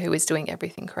one who is doing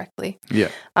everything correctly. Yeah.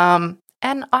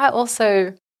 And I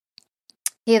also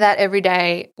hear that every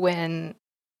day when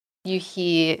you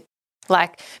hear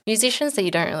like musicians that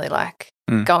you don't really like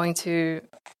going to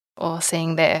or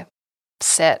seeing their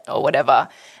set or whatever,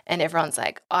 and everyone's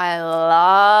like, I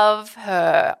love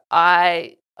her.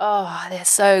 They're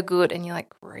so good. And you're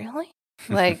like, really?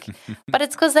 Like, but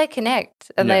it's because they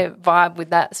connect and they vibe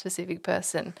with that specific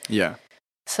person. Yeah.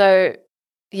 So,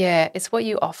 yeah, it's what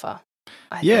you offer.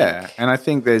 I think. And I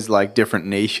think there's like different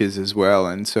niches as well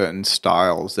and certain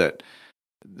styles that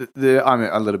I'm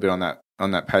a little bit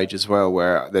on that page as well,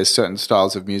 where there's certain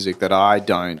styles of music that I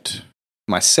don't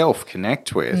myself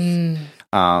connect with.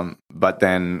 But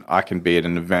then I can be at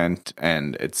an event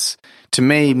and it's, to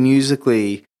me,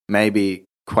 musically maybe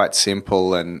quite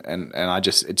simple and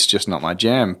it's just not my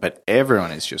jam, but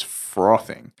everyone is just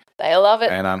frothing. They love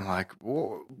it. And I'm like,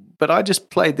 whoa. But I just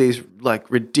played these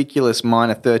like ridiculous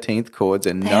minor 13th chords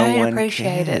and no one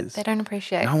appreciate cares. it. They don't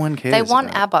appreciate it. No one cares. They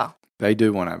want ABBA. They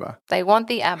do want ABBA. They want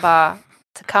the ABBA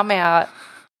to come out.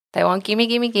 They want gimme,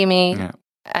 gimme, gimme. Yeah.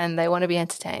 And they want to be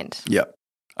entertained. Yep.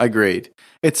 Agreed.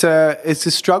 It's a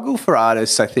struggle for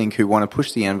artists, I think, who want to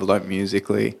push the envelope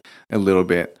musically a little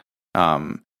bit.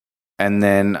 And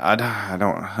then I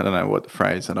don't know what the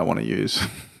phrase that I want to use.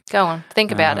 Go on.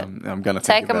 Think about it. I'm going to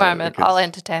take a moment. I'll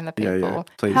entertain the people. Yeah,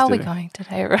 please How do. are we going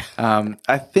today?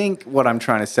 I think what I'm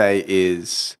trying to say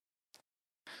is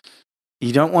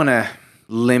you don't want to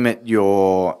limit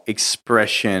your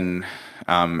expression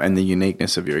and the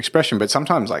uniqueness of your expression, but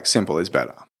sometimes like simple is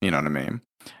better. You know what I mean?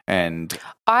 And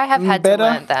I have had to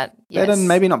learn that. Yes. Better,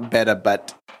 maybe not better,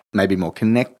 but maybe more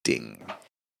connecting.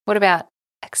 What about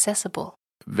accessible?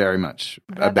 Very much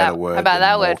a better word. About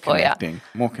that word for you.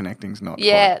 More connecting's not.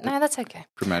 Yeah, no, that's okay.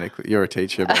 Grammatically, you're a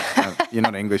teacher, but you're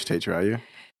not an English teacher, are you?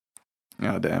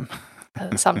 Oh, damn.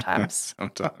 Sometimes.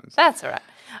 Sometimes. That's all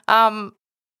right.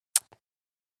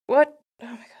 What? Oh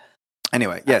my god.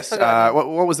 Anyway, yes.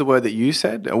 What was the word that you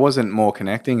said? It wasn't more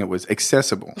connecting. It was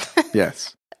accessible.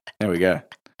 Yes. There we go.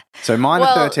 So minor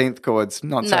 13th chords,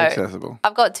 not so accessible.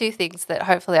 I've got two things that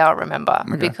hopefully I'll remember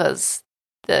because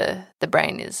the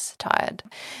brain is tired.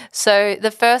 So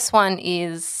the first one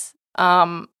is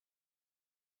the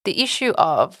issue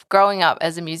of growing up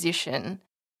as a musician,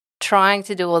 trying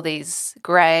to do all these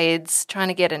grades, trying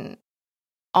to get an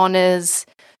honours,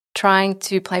 trying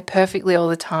to play perfectly all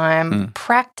the time,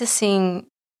 practicing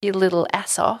your little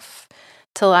ass off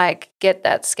to like get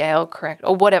that scale correct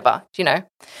or whatever, you know,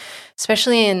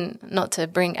 especially in, not to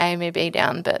bring AMEB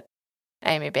down, but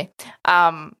AMEB,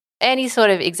 any sort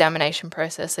of examination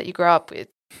process that you grow up with,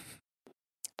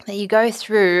 that you go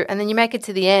through and then you make it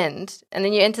to the end and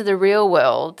then you enter the real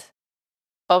world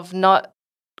of not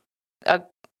a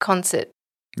concert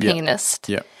pianist.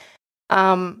 Yeah.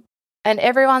 And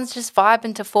everyone's just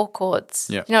vibing to four chords.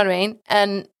 Yeah. You know what I mean?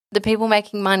 And the people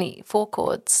making money, four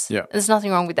chords. Yeah. There's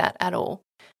nothing wrong with that at all.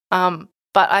 But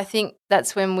I think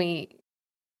that's when we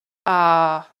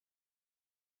are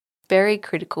very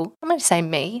critical. I'm going to say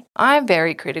me. I'm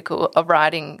very critical of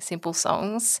writing simple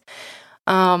songs.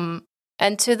 And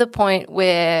to the point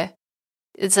where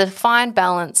it's a fine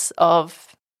balance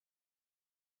of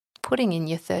putting in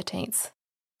your 13th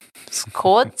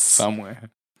chords somewhere.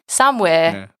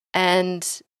 Yeah.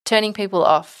 And turning people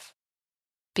off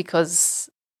because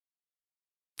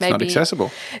maybe it's not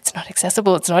accessible. It's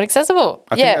not accessible.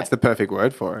 I think that's the perfect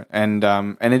word for it. And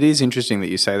it is interesting that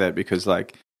you say that because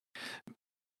like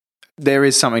there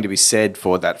is something to be said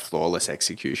for that flawless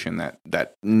execution,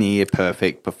 that near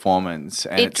perfect performance.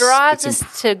 And it drives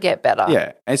us to get better.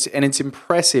 Yeah. It's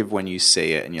impressive when you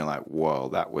see it and you're like, whoa,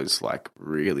 that was like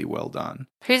really well done.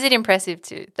 Who's it impressive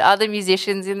to? The other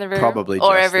musicians in the room? Probably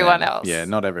or just everyone them. else? Yeah,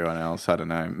 not everyone else. I don't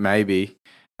know. Maybe.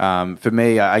 For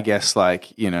me, I guess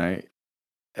like, you know,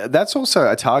 that's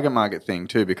also a target market thing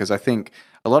too, because I think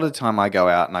a lot of the time I go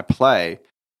out and I play,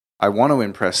 I want to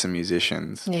impress some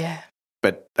musicians. Yeah.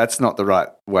 But that's not the right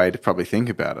way to probably think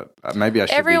about it. Maybe I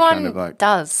should be kind of like...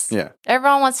 does. Yeah.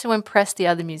 Everyone wants to impress the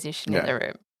other musician in the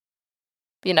room,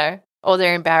 you know, or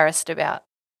they're embarrassed about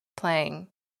playing.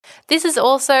 This is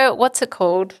also, what's it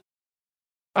called?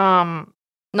 Not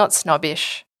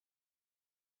snobbish.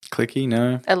 Cliquey,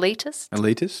 no. Elitist?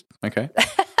 Elitist, okay. Is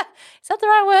that the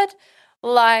right word?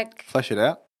 Like... Flesh it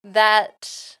out.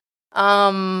 That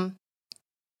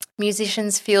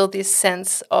musicians feel this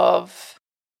sense of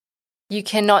you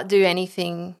cannot do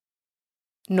anything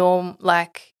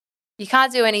like you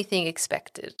can't do anything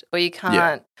expected, or you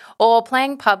can't, or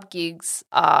playing pub gigs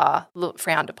are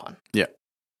frowned upon. Yeah.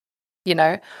 You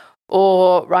know,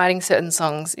 or writing certain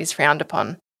songs is frowned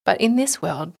upon. But in this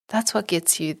world, that's what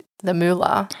gets you the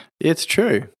moolah, It's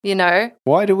true. you know?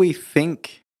 Why do we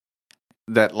think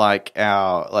that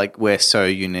we're so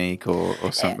unique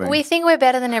or something? We think we're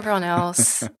better than everyone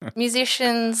else.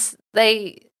 Musicians,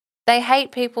 they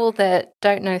hate people that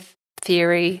don't know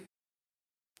theory.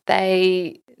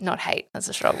 Not hate, that's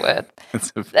a strong word.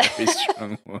 That's a very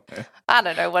strong word. I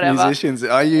don't know, whatever. Musicians,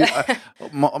 are you?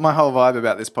 My whole vibe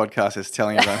about this podcast is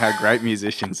telling everyone how great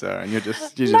musicians are, and you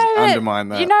just undermine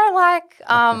that. You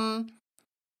know,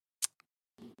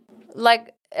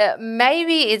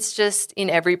 maybe it's just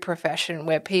in every profession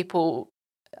where people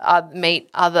meet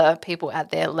other people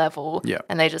at their level,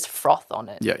 and they just froth on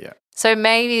it. Yeah. So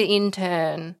maybe the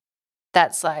intern,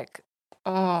 that's like,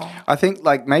 oh. I think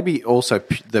maybe also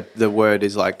the word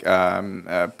is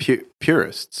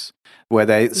purists, where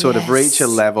they sort of reach a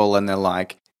level and they're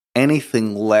like,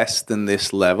 anything less than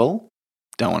this level,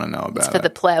 don't want to know about it. It's for the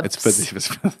plebs.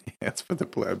 It's for the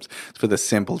plebs. It's for the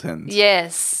simpletons.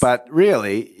 Yes. But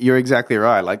really, you're exactly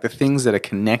right. Like the things that are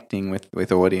connecting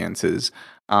with audiences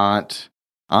aren't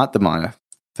the minor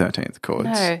 13th chords.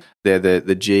 No. They're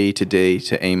the G to D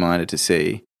to E minor to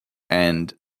C,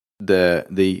 and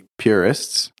the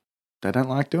purists, they don't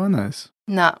like doing those.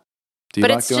 No. Do you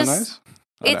like doing those?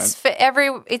 It's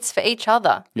for each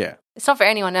other. Yeah. It's not for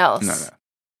anyone else.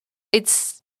 No.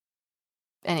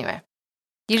 Anyway.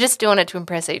 You're just doing it to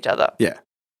impress each other. Yeah.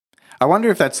 I wonder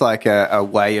if that's like a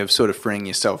way of sort of freeing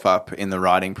yourself up in the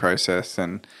writing process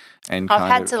and I've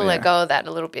had to let go of that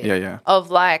a little bit. Yeah.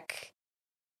 Of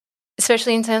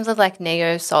especially in terms of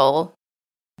neo soul,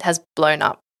 it has blown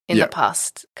up in the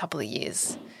past couple of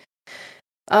years.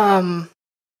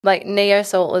 Neo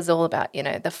soul is all about,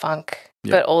 the funk,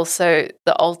 but also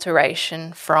the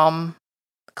alteration from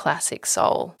classic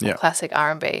soul, classic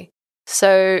R&B.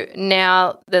 So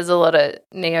now there's a lot of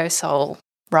neo soul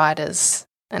writers,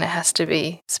 and it has to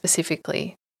be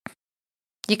specifically.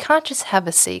 You can't just have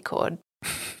a C chord.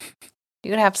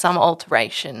 You're gonna have some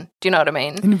alteration. Do you know what I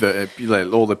mean?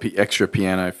 All the extra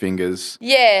piano fingers.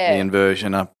 Yeah. The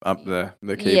inversion up the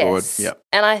keyboard. Yes. Yep.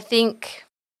 And I think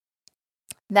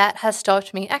that has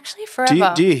stopped me actually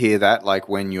forever. Do you hear that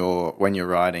when you're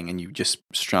writing and you just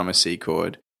strum a C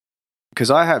chord?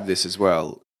 Because I have this as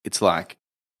well. It's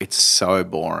it's so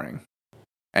boring,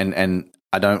 and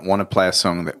I don't want to play a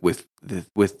song that with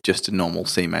just a normal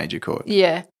C major chord.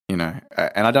 Yeah. And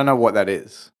I don't know what that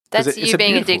is. That's you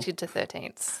being addicted to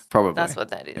 13ths. Probably. That's what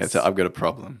that is. Yeah, I've got a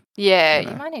problem. Yeah,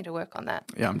 you might need to work on that.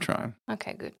 Yeah, I'm trying.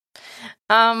 Okay, good.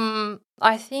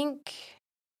 I think.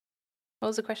 What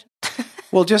was the question?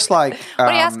 Well, just what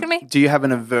are you asking me? Do you have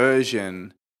an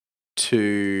aversion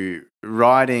to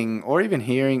writing or even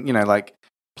hearing,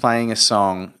 playing a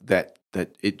song that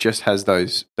it just has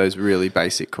those really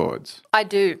basic chords? I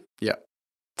do. Yeah.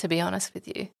 To be honest with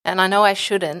you. And I know I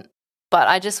shouldn't, but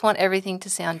I just want everything to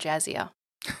sound jazzier.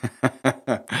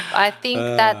 I think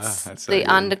that's so the good.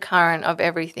 undercurrent of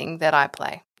everything that I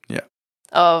play. Yeah.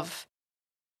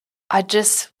 I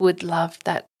just would love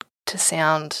that to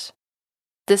sound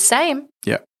the same.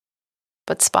 Yeah.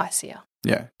 But spicier.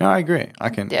 Yeah. No, I agree. I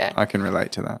can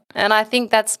relate to that. And I think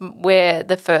that's where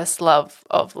the first love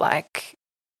of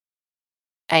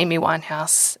Amy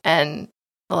Winehouse and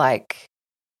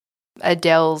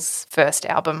Adele's first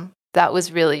album, that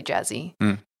was really jazzy.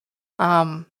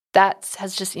 That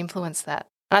has just influenced that.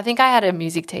 And I think I had a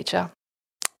music teacher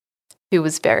who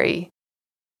was very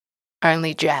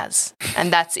only jazz,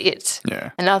 and that's it.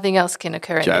 Yeah. And nothing else can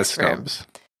occur in Jazz this room. snobs.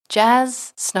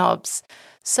 Jazz snobs.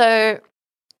 So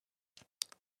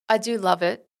I do love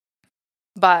it,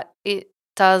 but it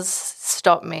does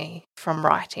stop me from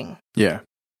writing. Yeah.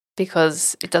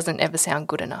 Because it doesn't ever sound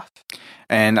good enough.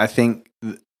 And I think,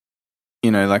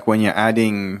 when you're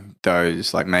adding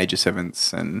those major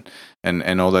sevenths and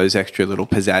all those extra little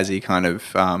pizzazzy kind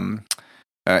of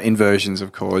inversions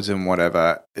of chords and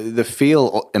whatever, the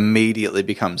feel immediately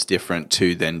becomes different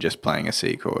to then just playing a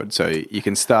C chord. So you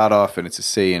can start off and it's a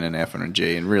C and an F and a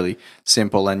G and really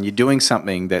simple, and you're doing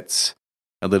something that's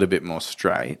a little bit more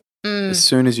straight. As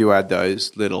soon as you add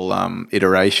those little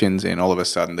iterations in, all of a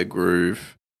sudden the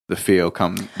groove, the feel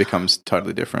becomes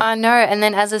totally different. I know, and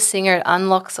then as a singer, it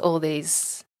unlocks all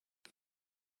these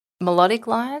melodic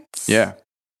lines. Yeah.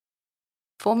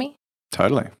 For me.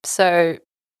 Totally. So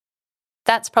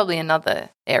that's probably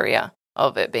another area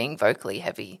of it being vocally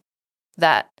heavy,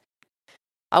 that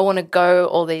I want to go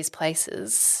all these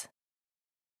places,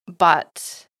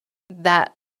 but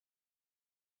that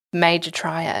major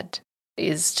triad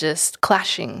is just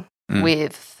clashing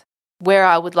with where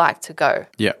I would like to go.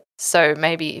 Yeah. So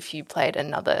maybe if you played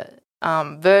another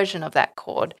version of that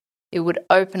chord, it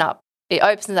opens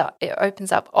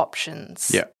up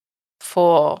options Yeah.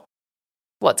 for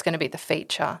what's going to be the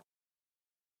feature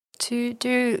to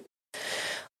do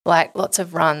like lots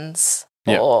of runs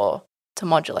Yeah. or to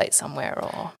modulate somewhere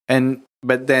or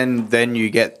But then you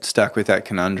get stuck with that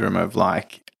conundrum of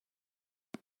like,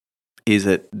 is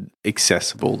it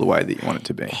accessible the way that you want it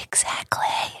to be? exactly.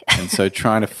 And so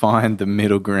trying to find the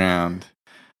middle ground,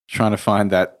 trying to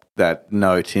find that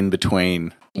note in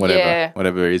between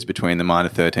whatever is between the minor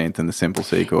 13th and the simple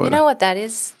C chord. You know what that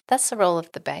is? That's the role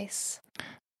of the bass.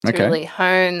 To Okay. really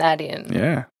hone that in.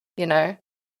 Yeah. You know?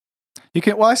 You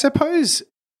can. Well, I suppose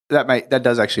that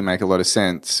does actually make a lot of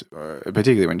sense,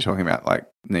 particularly when you're talking about like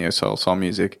neo soul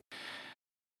music.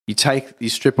 You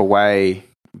strip away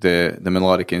the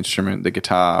melodic instrument, the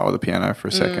guitar or the piano for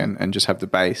a second, and just have the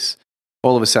bass.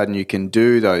 All of a sudden, you can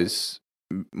do those.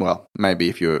 Well, maybe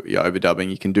if you're overdubbing,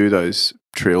 you can do those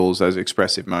trills, those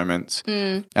expressive moments,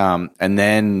 and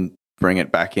then bring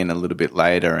it back in a little bit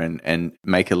later and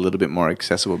make it a little bit more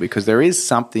accessible, because there is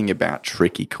something about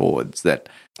tricky chords that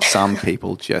some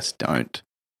people just don't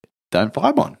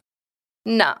vibe on.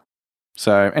 Nah.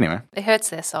 So anyway, It hurts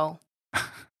their soul.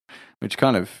 which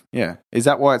kind of, yeah. Is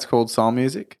that why it's called soul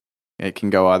music? It can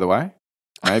go either way?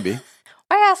 Maybe. Why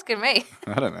are you asking me?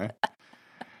 I don't know.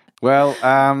 Well,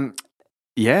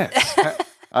 yes.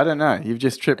 I don't know. You've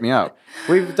just tripped me up.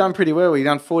 We've done pretty well. We've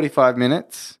done 45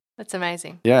 minutes. That's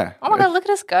amazing. Yeah. Oh my God, look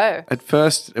at us go. At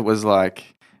first, it was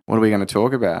like, what are we going to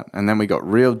talk about? And then we got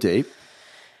real deep,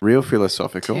 real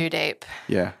philosophical. Too deep.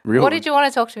 Yeah. Real. What did you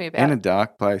want to talk to me about? In a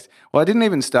dark place. Well, I didn't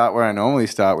even start where I normally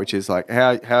start, which is like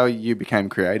how you became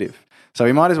creative. So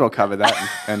we might as well cover that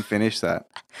and finish that.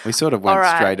 We sort of went All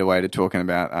right. straight away to talking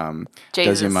about does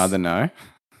your Jesus. mother know?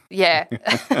 Yeah.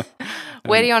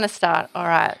 Where do you want to start? All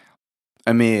right.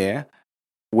 Amir,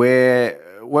 where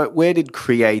did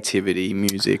creativity,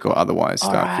 music or otherwise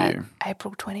start for you?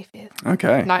 April 25th.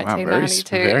 Okay.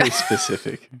 1992. Wow, very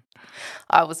specific.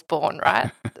 I was born,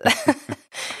 right?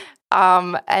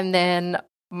 And then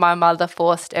my mother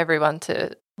forced everyone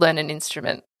to learn an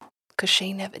instrument because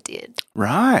she never did.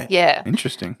 Right. Yeah.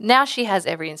 Interesting. Now she has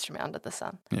every instrument under the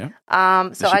sun. Yeah.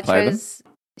 So she I play them? chose.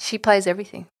 She plays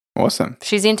everything. Awesome.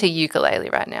 She's into ukulele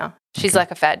right now. She's Okay.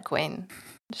 like a fad queen.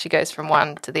 She goes from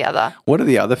one to the other. What are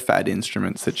the other fad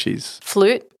instruments that she's...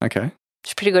 Flute. Okay.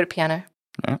 She's pretty good at piano.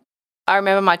 Yeah. I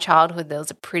remember my childhood, there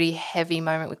was a pretty heavy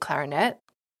moment with clarinet.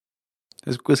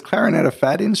 Was clarinet a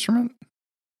fad instrument?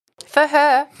 For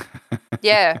her,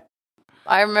 yeah.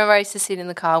 I remember I used to sit in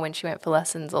the car when she went for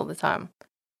lessons all the time.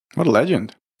 What a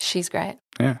legend. She's great.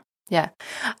 Yeah. Yeah.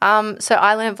 So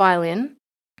I learned violin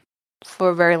for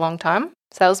a very long time.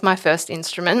 So that was my first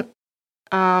instrument.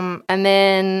 And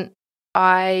then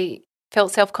I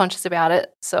felt self-conscious about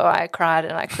it. So I cried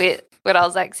and I quit when I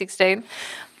was like 16.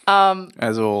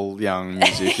 As all young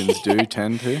musicians do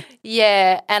tend to.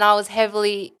 Yeah. And I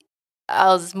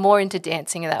was more into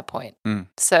dancing at that point.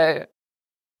 So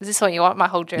is this what you want, my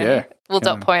whole journey? Yeah. We'll Come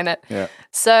dot on. point it. Yeah.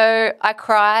 So I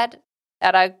cried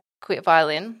and I quit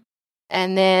violin.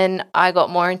 And then I got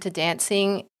more into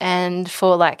dancing, and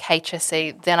for like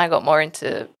HSC, then I got more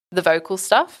into the vocal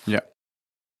stuff. Yeah.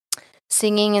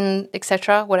 Singing and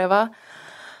etc., whatever.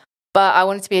 But I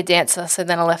wanted to be a dancer, so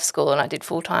then I left school and I did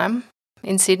full-time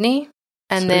in Sydney.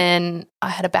 And Sweet. then I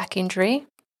had a back injury.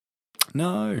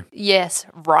 No. Yes,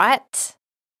 right.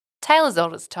 Tale as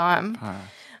old as time.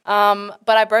 Ah.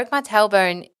 But I broke my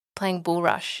tailbone playing bull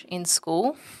rush in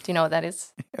school. Do you know what that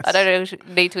is? Yes. I don't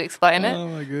need to explain it. Oh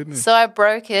my goodness. So I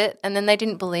broke it and then they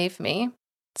didn't believe me.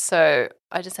 So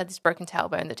I just had this broken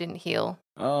tailbone that didn't heal.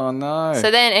 Oh no.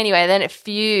 So then then it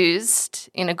fused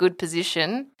in a good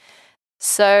position.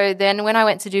 So then when I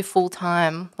went to do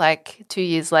full-time, like 2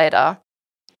 years later,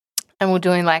 and we're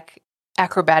doing like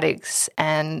acrobatics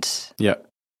and Yeah.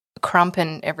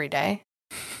 crumping every day,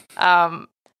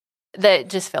 that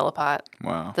just fell apart,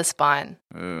 Wow. the spine.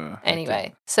 Ugh,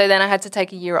 Anyway, so then I had to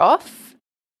take a year off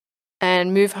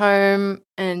and move home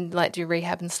and like do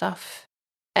rehab and stuff.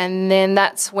 And then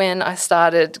that's when I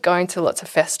started going to lots of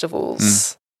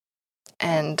festivals.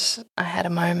 And I had a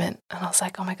moment and I was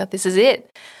like, oh my God, this is it.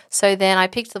 So then I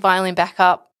picked the violin back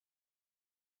up,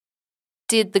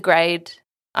 did the grade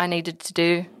I needed to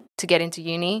do to get into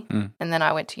uni, and then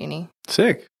I went to uni.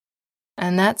 Sick.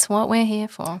 And that's what we're here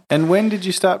for. And when did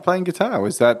you start playing guitar?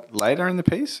 Was that later in the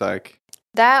piece? Like,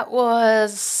 That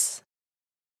was,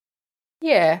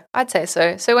 yeah, I'd say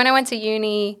so. So when I went to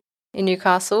uni in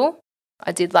Newcastle,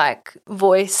 I did like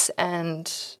voice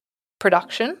and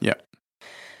production. Yeah.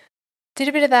 Did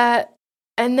a bit of that.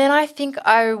 And then I think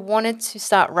I wanted to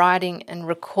start writing and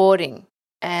recording.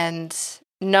 And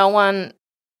no one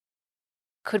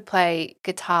could play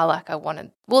guitar like I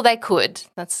wanted. Well, they could.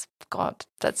 That's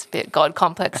a bit God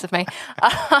complex of me.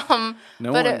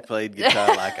 No but one played guitar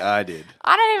like I did.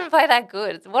 I don't even play that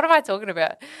good. What am I talking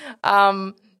about?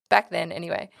 Back then,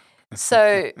 anyway.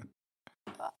 So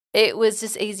it was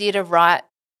just easier to write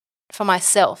for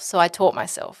myself. So I taught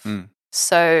myself. Mm.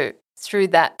 So through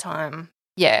that time,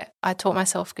 I taught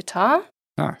myself guitar.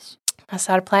 Nice. I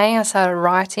started playing, I started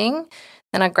writing,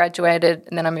 then I graduated,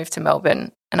 and then I moved to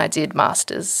Melbourne and I did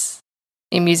masters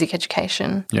in music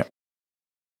education. Yeah.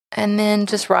 And then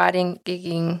just writing,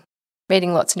 gigging,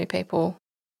 meeting lots of new people.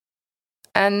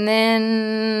 And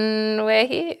then we're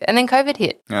here. And then COVID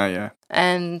hit. Oh, yeah.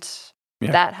 And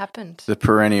Yeah. that happened. The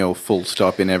perennial full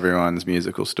stop in everyone's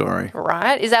musical story.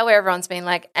 Right? Is that where everyone's been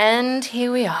like, and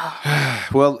here we are?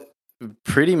 Well,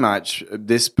 pretty much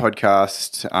this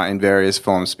podcast in various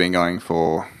forms has been going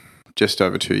for just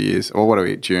over 2 years. Or what are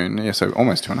we, June? Yeah, so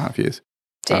almost 2.5 years.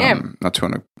 Damn. Not 2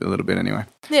 and a little bit anyway.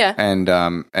 Yeah.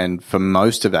 And for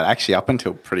most of that, actually up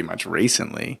until pretty much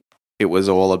recently, it was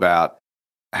all about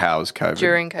how's COVID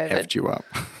During COVID. effed you up.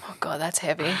 Oh, God, that's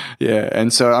heavy. Yeah,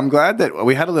 and so I'm glad that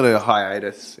we had a little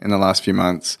hiatus in the last few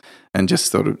months and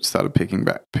just sort of started picking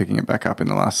it back up in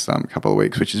the last couple of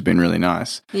weeks, which has been really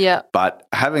nice. Yeah. But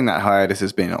having that hiatus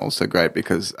has been also great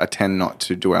because I tend not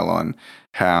to dwell on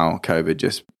how COVID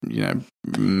just,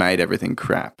 made everything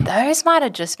crap. Those might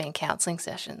have just been counselling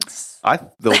sessions. I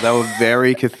thought they were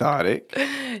very cathartic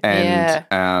and Yeah.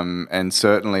 and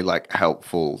certainly like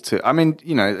helpful to. I mean,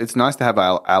 it's nice to have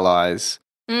our allies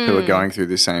who are going through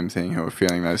the same thing, who are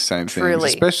feeling those same things, Truly.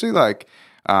 especially like.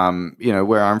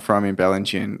 Where I'm from in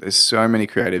Bellingen, there's so many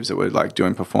creatives that were like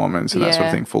doing performance and that sort of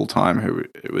Yeah. thing full time. Who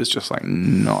it was just like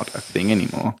not a thing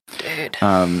anymore. Dude.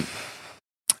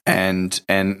 And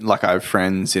like I have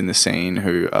friends in the scene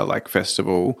who are like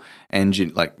festival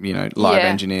live Yeah.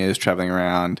 engineers traveling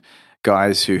around.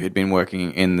 Guys who had been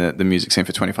working in the music scene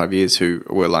for 25 years who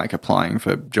were like applying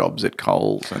for jobs at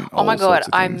Coles and Oh my all God, sorts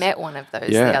of I things. met one of those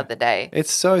Yeah. the other day.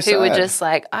 It's so sad. Who were just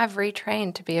like, I've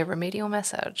retrained to be a remedial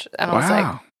massage. And I was like,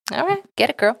 Wow. all right, get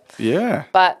it, girl. Yeah.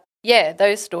 But yeah,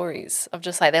 those stories of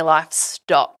just like their life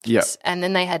stopped Yep. and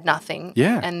then they had nothing.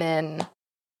 Yeah. And then,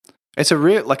 It's a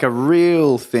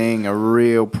real thing, a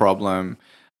real problem.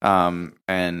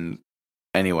 And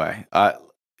anyway,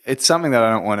 it's something that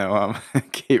I don't want to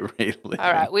keep reliving.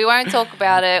 all right, we won't talk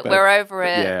about it. But, We're over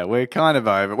it. Yeah, we're kind of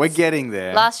over it. We're getting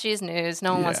there. Last year's news.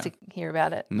 No one wants Yeah. to hear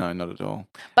about it. No, not at all.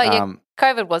 But yeah,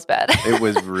 COVID was bad. It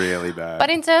was really bad. But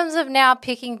in terms of now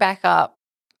picking back up,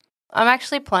 I'm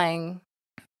actually playing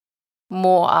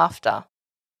more after.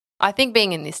 I think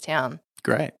being in this town.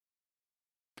 Great.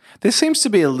 There seems to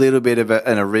be a little bit of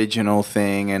an original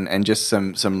thing and just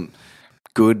some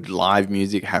good live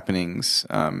music happenings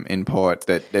in Port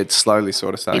that it's slowly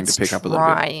sort of starting It's to pick up a little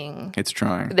bit. trying. It's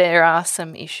trying. There are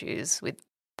some issues with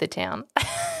the town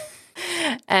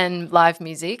and live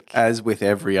music. As with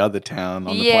every other town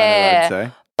on the Yeah. planet, I'd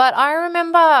say. But I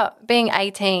remember being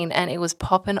 18 and it was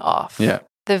popping off. Yeah.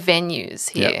 The venues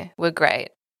here were great,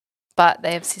 but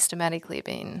they have systematically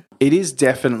been It is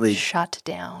definitely shut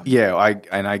down. Yeah, I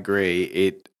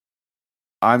agree.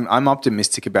 I'm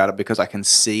optimistic about it because I can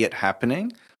see it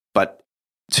happening. But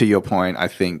to your point, I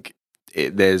think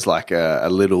there's like a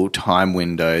little time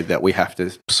window that we have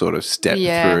to sort of step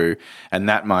Yeah. through, and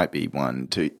that might be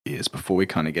 1-2 years before we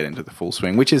kind of get into the full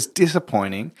swing, which is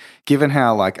disappointing given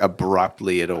how like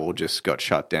abruptly it all just got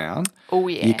shut down. Oh,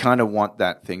 yeah. You kind of want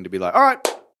that thing to be like, all right,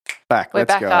 We're let's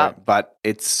back go. up. But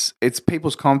it's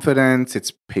people's confidence,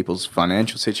 it's people's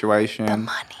financial situation. The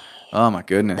money. Oh my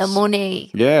goodness. The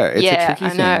money. Yeah, it's Yeah, a tricky I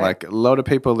thing. know. Like a lot of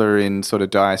people are in sort of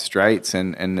dire straits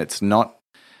and it's not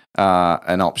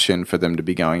an option for them to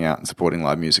be going out and supporting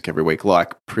live music every week.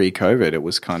 Like pre-COVID, it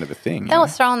was kind of a thing. They were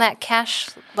throwing that cash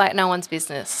like no one's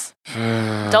business.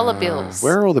 Dollar bills.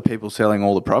 Where are all the people selling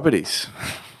all the properties?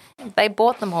 They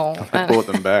bought them all. They bought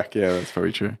them back. Yeah, that's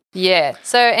probably true. Yeah.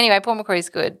 So anyway, Port Macquarie's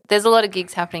good. There's a lot of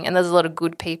gigs happening and there's a lot of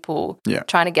good people Yeah.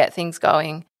 trying to get things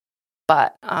going.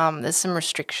 But there's some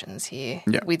restrictions here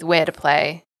Yeah. with where to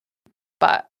play.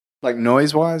 But, Like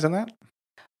noise-wise and that?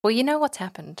 well, you know what's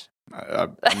happened.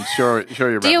 I'm sure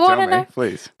you're about Do you to tell wanna me. know?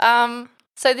 Please.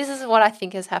 So this is what I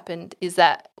think has happened is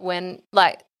that when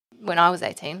I was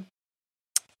 18,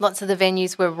 lots of the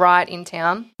venues were right in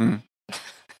town. Mm.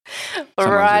 Were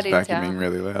Someone's right just in vacuuming town.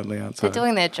 really loudly outside. They're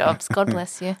doing their jobs. God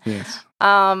bless you. Yes.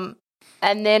 And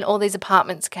then all these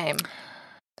apartments came.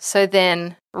 So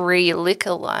then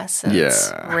liquor license,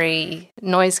 Yeah.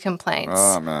 noise complaints.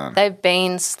 Oh man. They've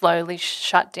been slowly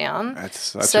shut down, That's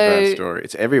such So- a bad story.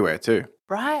 It's everywhere too.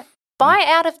 right? Buy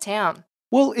out of town.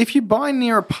 Well, if you buy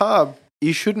near a pub,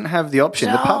 you shouldn't have the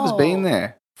option. The pub's been No.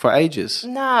 there for ages.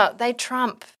 No, they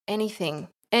trump anything.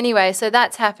 Anyway, so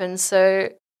that's happened. So,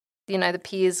 the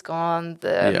Pier's gone.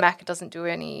 The Yeah. Mac doesn't do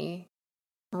any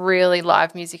really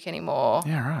live music anymore.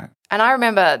 Yeah, right. And I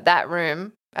remember that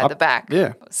room at the back.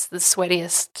 Yeah. Was the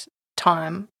sweatiest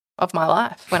time of my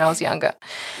life when I was younger.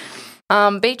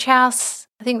 Beach House,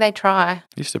 I think they try.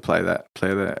 Used to play that.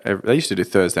 They used to do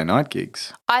Thursday night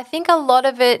gigs. I think a lot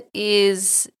of it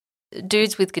is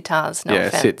dudes with guitars. No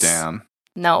offense. Sit down.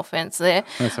 No offense there.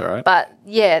 That's all right. But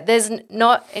yeah, there's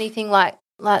not anything like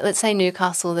let's say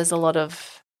Newcastle, there's a lot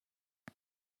of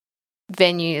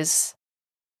venues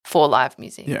for live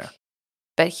music. Yeah.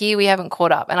 But here we haven't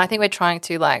caught up. And I think we're trying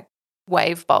to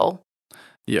Wave Bowl.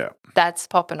 Yeah. That's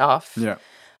popping off. Yeah.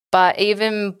 But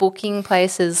even booking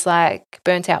places like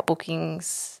Burnt Out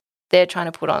Bookings, they're trying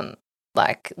to put on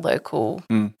local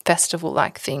festival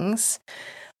things.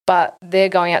 But they're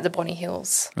going out to Bonny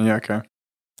Hills Yeah, okay.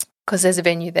 because there's a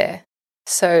venue there.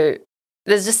 So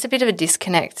there's just a bit of a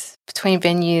disconnect between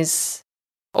venues,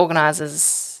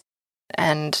 organisers,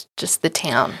 and just the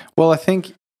town. Well, I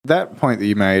think that point that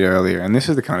you made earlier, and this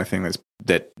is the kind of thing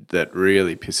that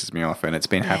really pisses me off, and it's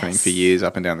been happening for Yes. years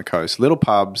up and down the coast. Little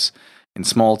pubs in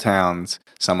small towns,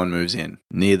 someone moves in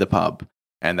near the pub,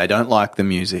 and they don't like the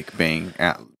music being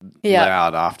out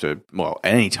loud after,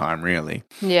 any time really.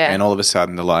 Yeah. And all of a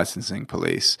sudden, the licensing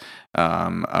police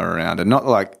are around, and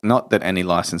not that any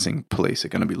licensing police are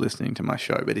going to be listening to my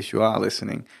show, but if you are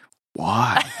listening,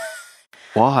 why?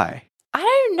 Why? I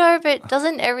don't know, but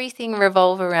doesn't everything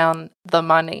revolve around the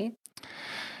money?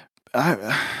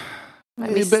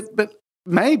 Maybe But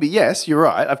maybe, yes, you're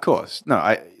right. Of course,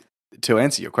 no. To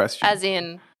answer your question, as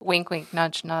in wink, wink,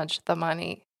 nudge, nudge, the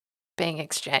money being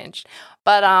exchanged.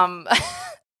 But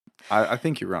I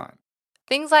think you're right.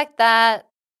 things like that,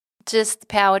 just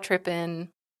power tripping,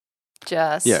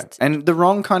 just Yeah, and the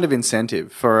wrong kind of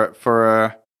incentive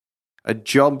for a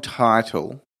job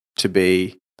title to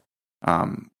be,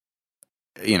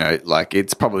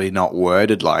 it's probably not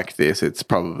worded like this. It's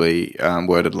probably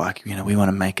worded like, we want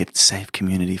to make it a safe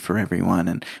community for everyone,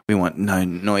 and we want no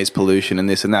noise pollution and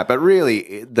this and that. But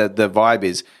really, the vibe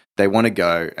is they want to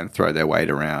go and throw their weight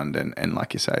around and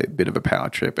like you say, a bit of a power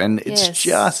trip. And it's Yes.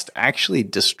 just actually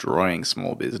destroying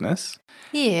small business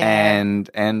yeah.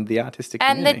 and the artistic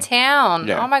And community. the town.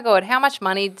 Yeah. Oh my God, how much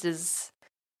money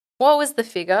what was the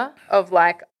figure of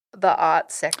the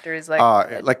art sector is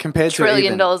compared to $1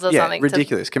 trillion even- or something to-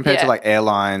 ridiculous compared to yeah.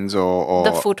 airlines or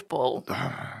the football.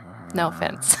 No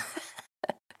offense.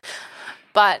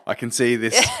 But I can see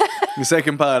this. The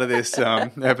second part of this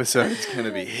episode is going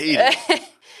to be heated.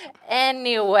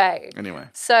 anyway, Anyway,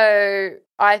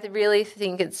 I really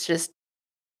think it's just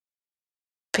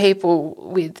people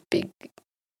with big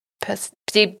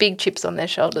chips on their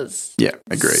shoulders. yeah,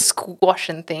 agreed.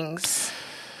 Squashing things.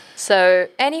 So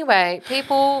anyway,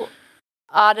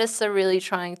 artists are really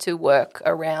trying to work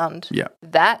around Yeah.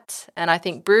 that. And I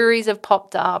think breweries have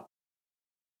popped up,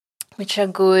 which are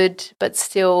good, but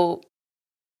still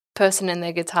person in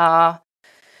their guitar,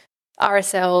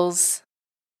 RSLs,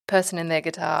 person in their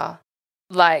guitar.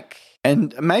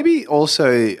 And maybe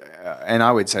also, and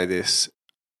I would say this,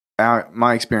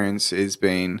 my experience has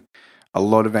been a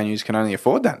lot of venues can only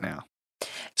afford that now,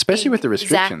 especially with the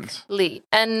restrictions. Exactly.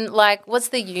 And what's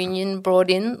the union brought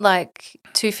in?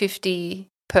 $250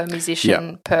 per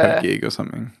musician Per gig or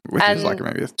something, which is And-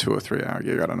 maybe a 2 or 3 hour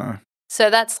gig. I don't know. So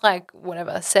that's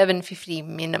 $750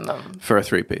 minimum. For a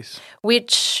 3-piece.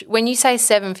 Which, when you say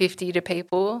 $750 to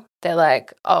people, they're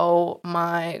like, oh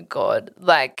my God.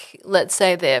 Let's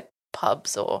say they're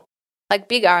pubs or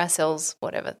big RSLs,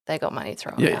 whatever, they got money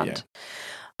thrown around.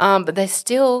 But they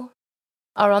still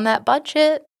are on that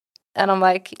budget. And I'm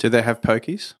like, Do they have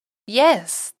pokies?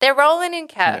 yes, they're rolling in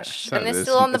cash Yeah, so and they're there's-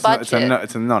 still on the budget.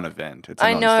 It's a non-event. It's a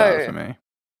I non-starter know. for me.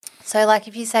 So,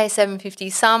 if you say $750,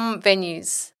 some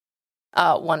venues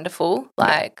are wonderful,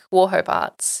 like Warhope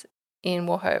Arts in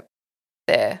Warhope.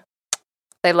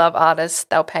 They love artists.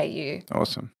 They'll pay you.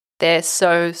 Awesome. They're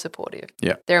so supportive.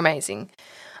 Yeah. They're amazing.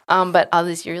 But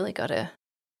others, you really got to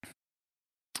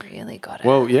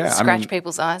Well, yeah, scratch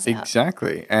people's eyes out.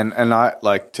 Exactly. And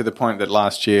I to the point that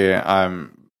last year,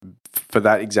 for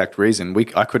that exact reason,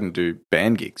 I couldn't do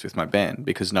band gigs with my band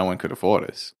because no one could afford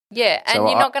us. Yeah, and So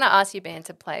you're not going to ask your band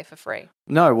to play for free.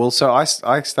 No, well, so I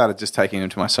started just taking them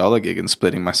to my solo gig and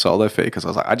splitting my solo fee because I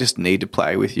was like, I just need to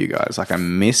play with you guys. I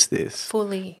miss this.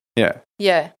 Fully. Yeah.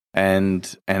 Yeah.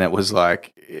 And it was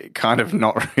kind of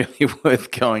not really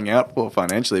worth going out for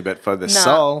financially, but for the No.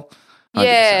 soul, 100%.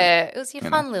 Yeah. It was your You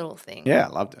know. fun little thing. Yeah, I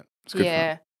loved it. It's good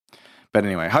Yeah. fun. But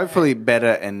anyway, hopefully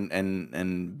better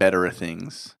and betterer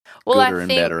things. Well, I Gooder and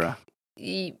think betterer.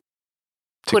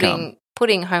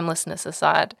 putting homelessness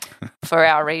aside for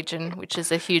our region, which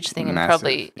is a huge thing, and Massive.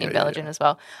 probably in Yeah, Belgium as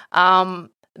well.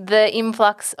 The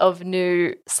influx of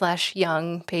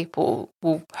new/young people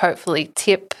will hopefully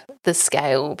tip the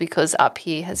scale, because up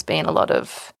here has been a lot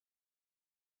of,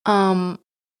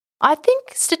 I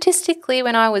think statistically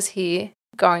when I was here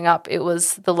growing up, it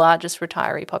was the largest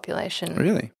retiree population.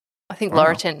 Really? I think Wow.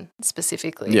 Laurelton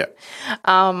specifically. Yeah.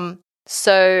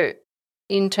 So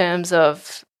in terms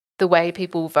of the way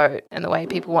people vote and the way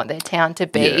people want their town to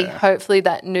be, Yeah. hopefully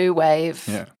that new wave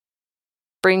Yeah.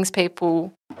 brings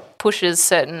people, pushes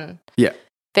certain Yeah.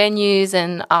 venues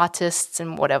and artists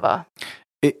and whatever.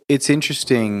 It's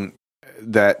interesting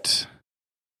that,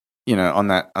 you know, on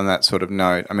that sort of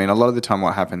note, I mean, a lot of the time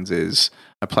what happens is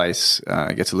a place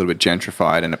gets a little bit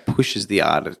gentrified and it pushes the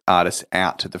artists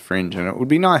out to the fringe. And it would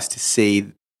be nice to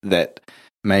see that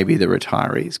maybe the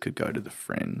retirees could go to the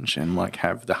fringe and like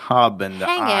have the hub and the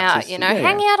Hang artists. out,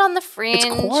 hang out on the fringe.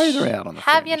 It's quieter out on the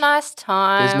Have fringe. your nice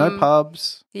time. There's no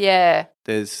pubs. Yeah,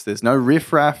 There's no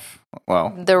riffraff.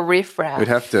 Well, the riffraff. we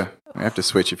have to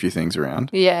switch a few things around.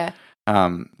 Yeah.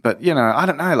 But you know, I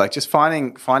don't know, like just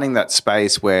finding that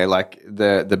space where like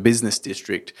the business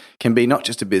district can be not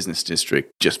just a business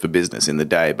district just for business in the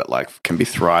day, but like can be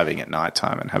thriving at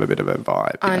nighttime and have a bit of a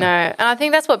vibe. I know. And I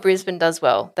think that's what Brisbane does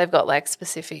well. They've got like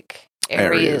specific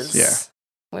areas yeah.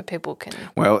 where people can.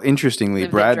 Well, interestingly,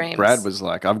 Live their Brad dreams. was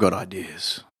like, I've got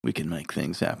ideas. We can make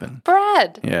things happen.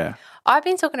 Brad. Yeah. I've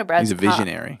been talking to Brad's He's a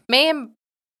visionary. Me and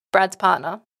Brad's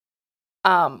partner,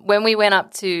 when we went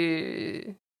up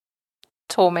to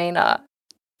Tormina.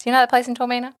 Do you know that place in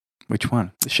Tormina? Which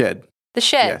one? The Shed. The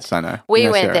Shed. Yes, I know. We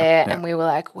Yeah, went Sarah. there Yeah. and we were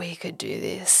like, we could do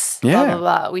this. Yeah. Blah, blah,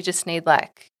 blah. We just need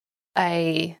like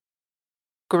a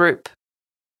group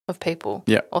of people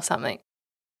Yeah. or something.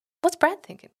 What's Brad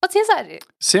thinking? What's his idea?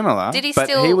 Similar. Did he but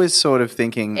still he was sort of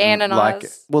thinking like,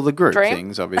 analyse well, the group dream?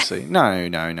 things, obviously.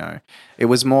 No. It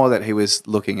was more that he was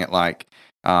looking at like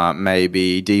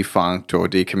maybe defunct or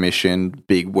decommissioned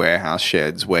big warehouse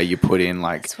sheds where you put in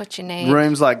like That's what you need.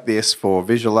 rooms like this for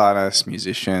visual artists,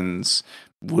 musicians,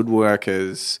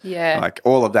 woodworkers, Yeah. like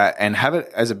all of that, and have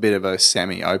it as a bit of a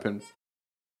semi-open.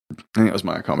 I think it was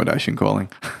my accommodation calling.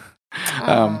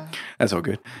 Oh. That's all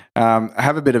good.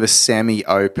 Have a bit of a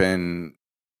semi-open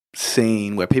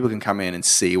scene where people can come in and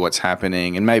see what's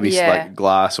happening, and maybe Yeah. like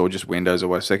glass or just windows or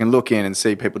whatever, so they can look in and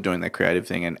see people doing their creative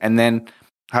thing, and then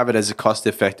have it as a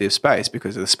cost-effective space,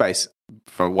 because the space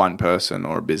for one person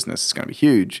or a business is going to be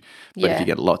huge. But Yeah. if you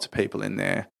get lots of people in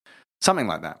there, something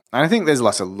like that. And I think there's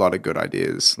a lot of good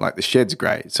ideas. Like the Shed's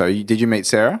great. So did you meet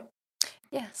Sarah?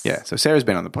 Yes. Yeah. So Sarah's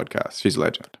been on the podcast. She's a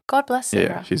legend. God bless Sarah.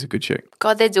 Yeah, she's a good chick.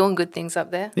 God, they're doing good things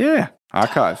up there. Yeah.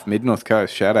 Archive, Mid-North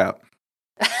Coast. Shout out.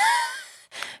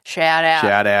 Shout out.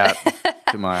 Shout out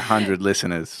to my 100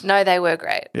 listeners. No, they were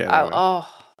great. Yeah, they were. Oh,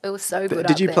 it was so good.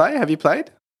 Did you play? Have you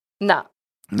played? No.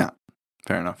 No.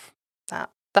 Fair enough.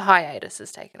 The hiatus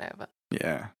has taken over.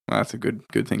 Yeah. Well, that's a good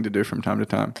thing to do from time to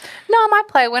time. No, I might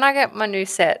play when I get my new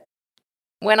set,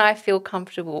 when I feel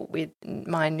comfortable with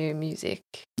my new music.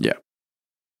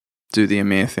 Do the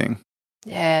Amir thing.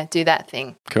 Yeah, do that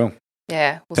thing. Cool.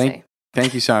 Yeah, we'll see.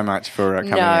 Thank you so much for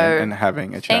coming No. in and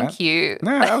having a chat. Thank you.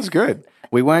 No, that was good.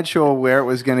 We weren't sure where it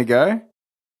was going to go,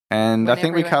 and I Went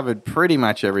think we everywhere. covered pretty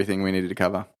much everything we needed to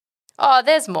cover. Oh,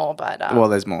 there's more, but Well,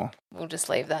 there's more. we'll just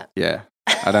leave that. Yeah.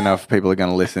 I don't know if people are going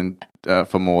to listen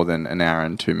for more than an hour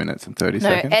and 2 minutes and 30 No,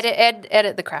 seconds.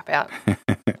 edit the crap out.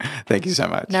 Thank you so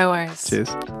much. No worries. Cheers.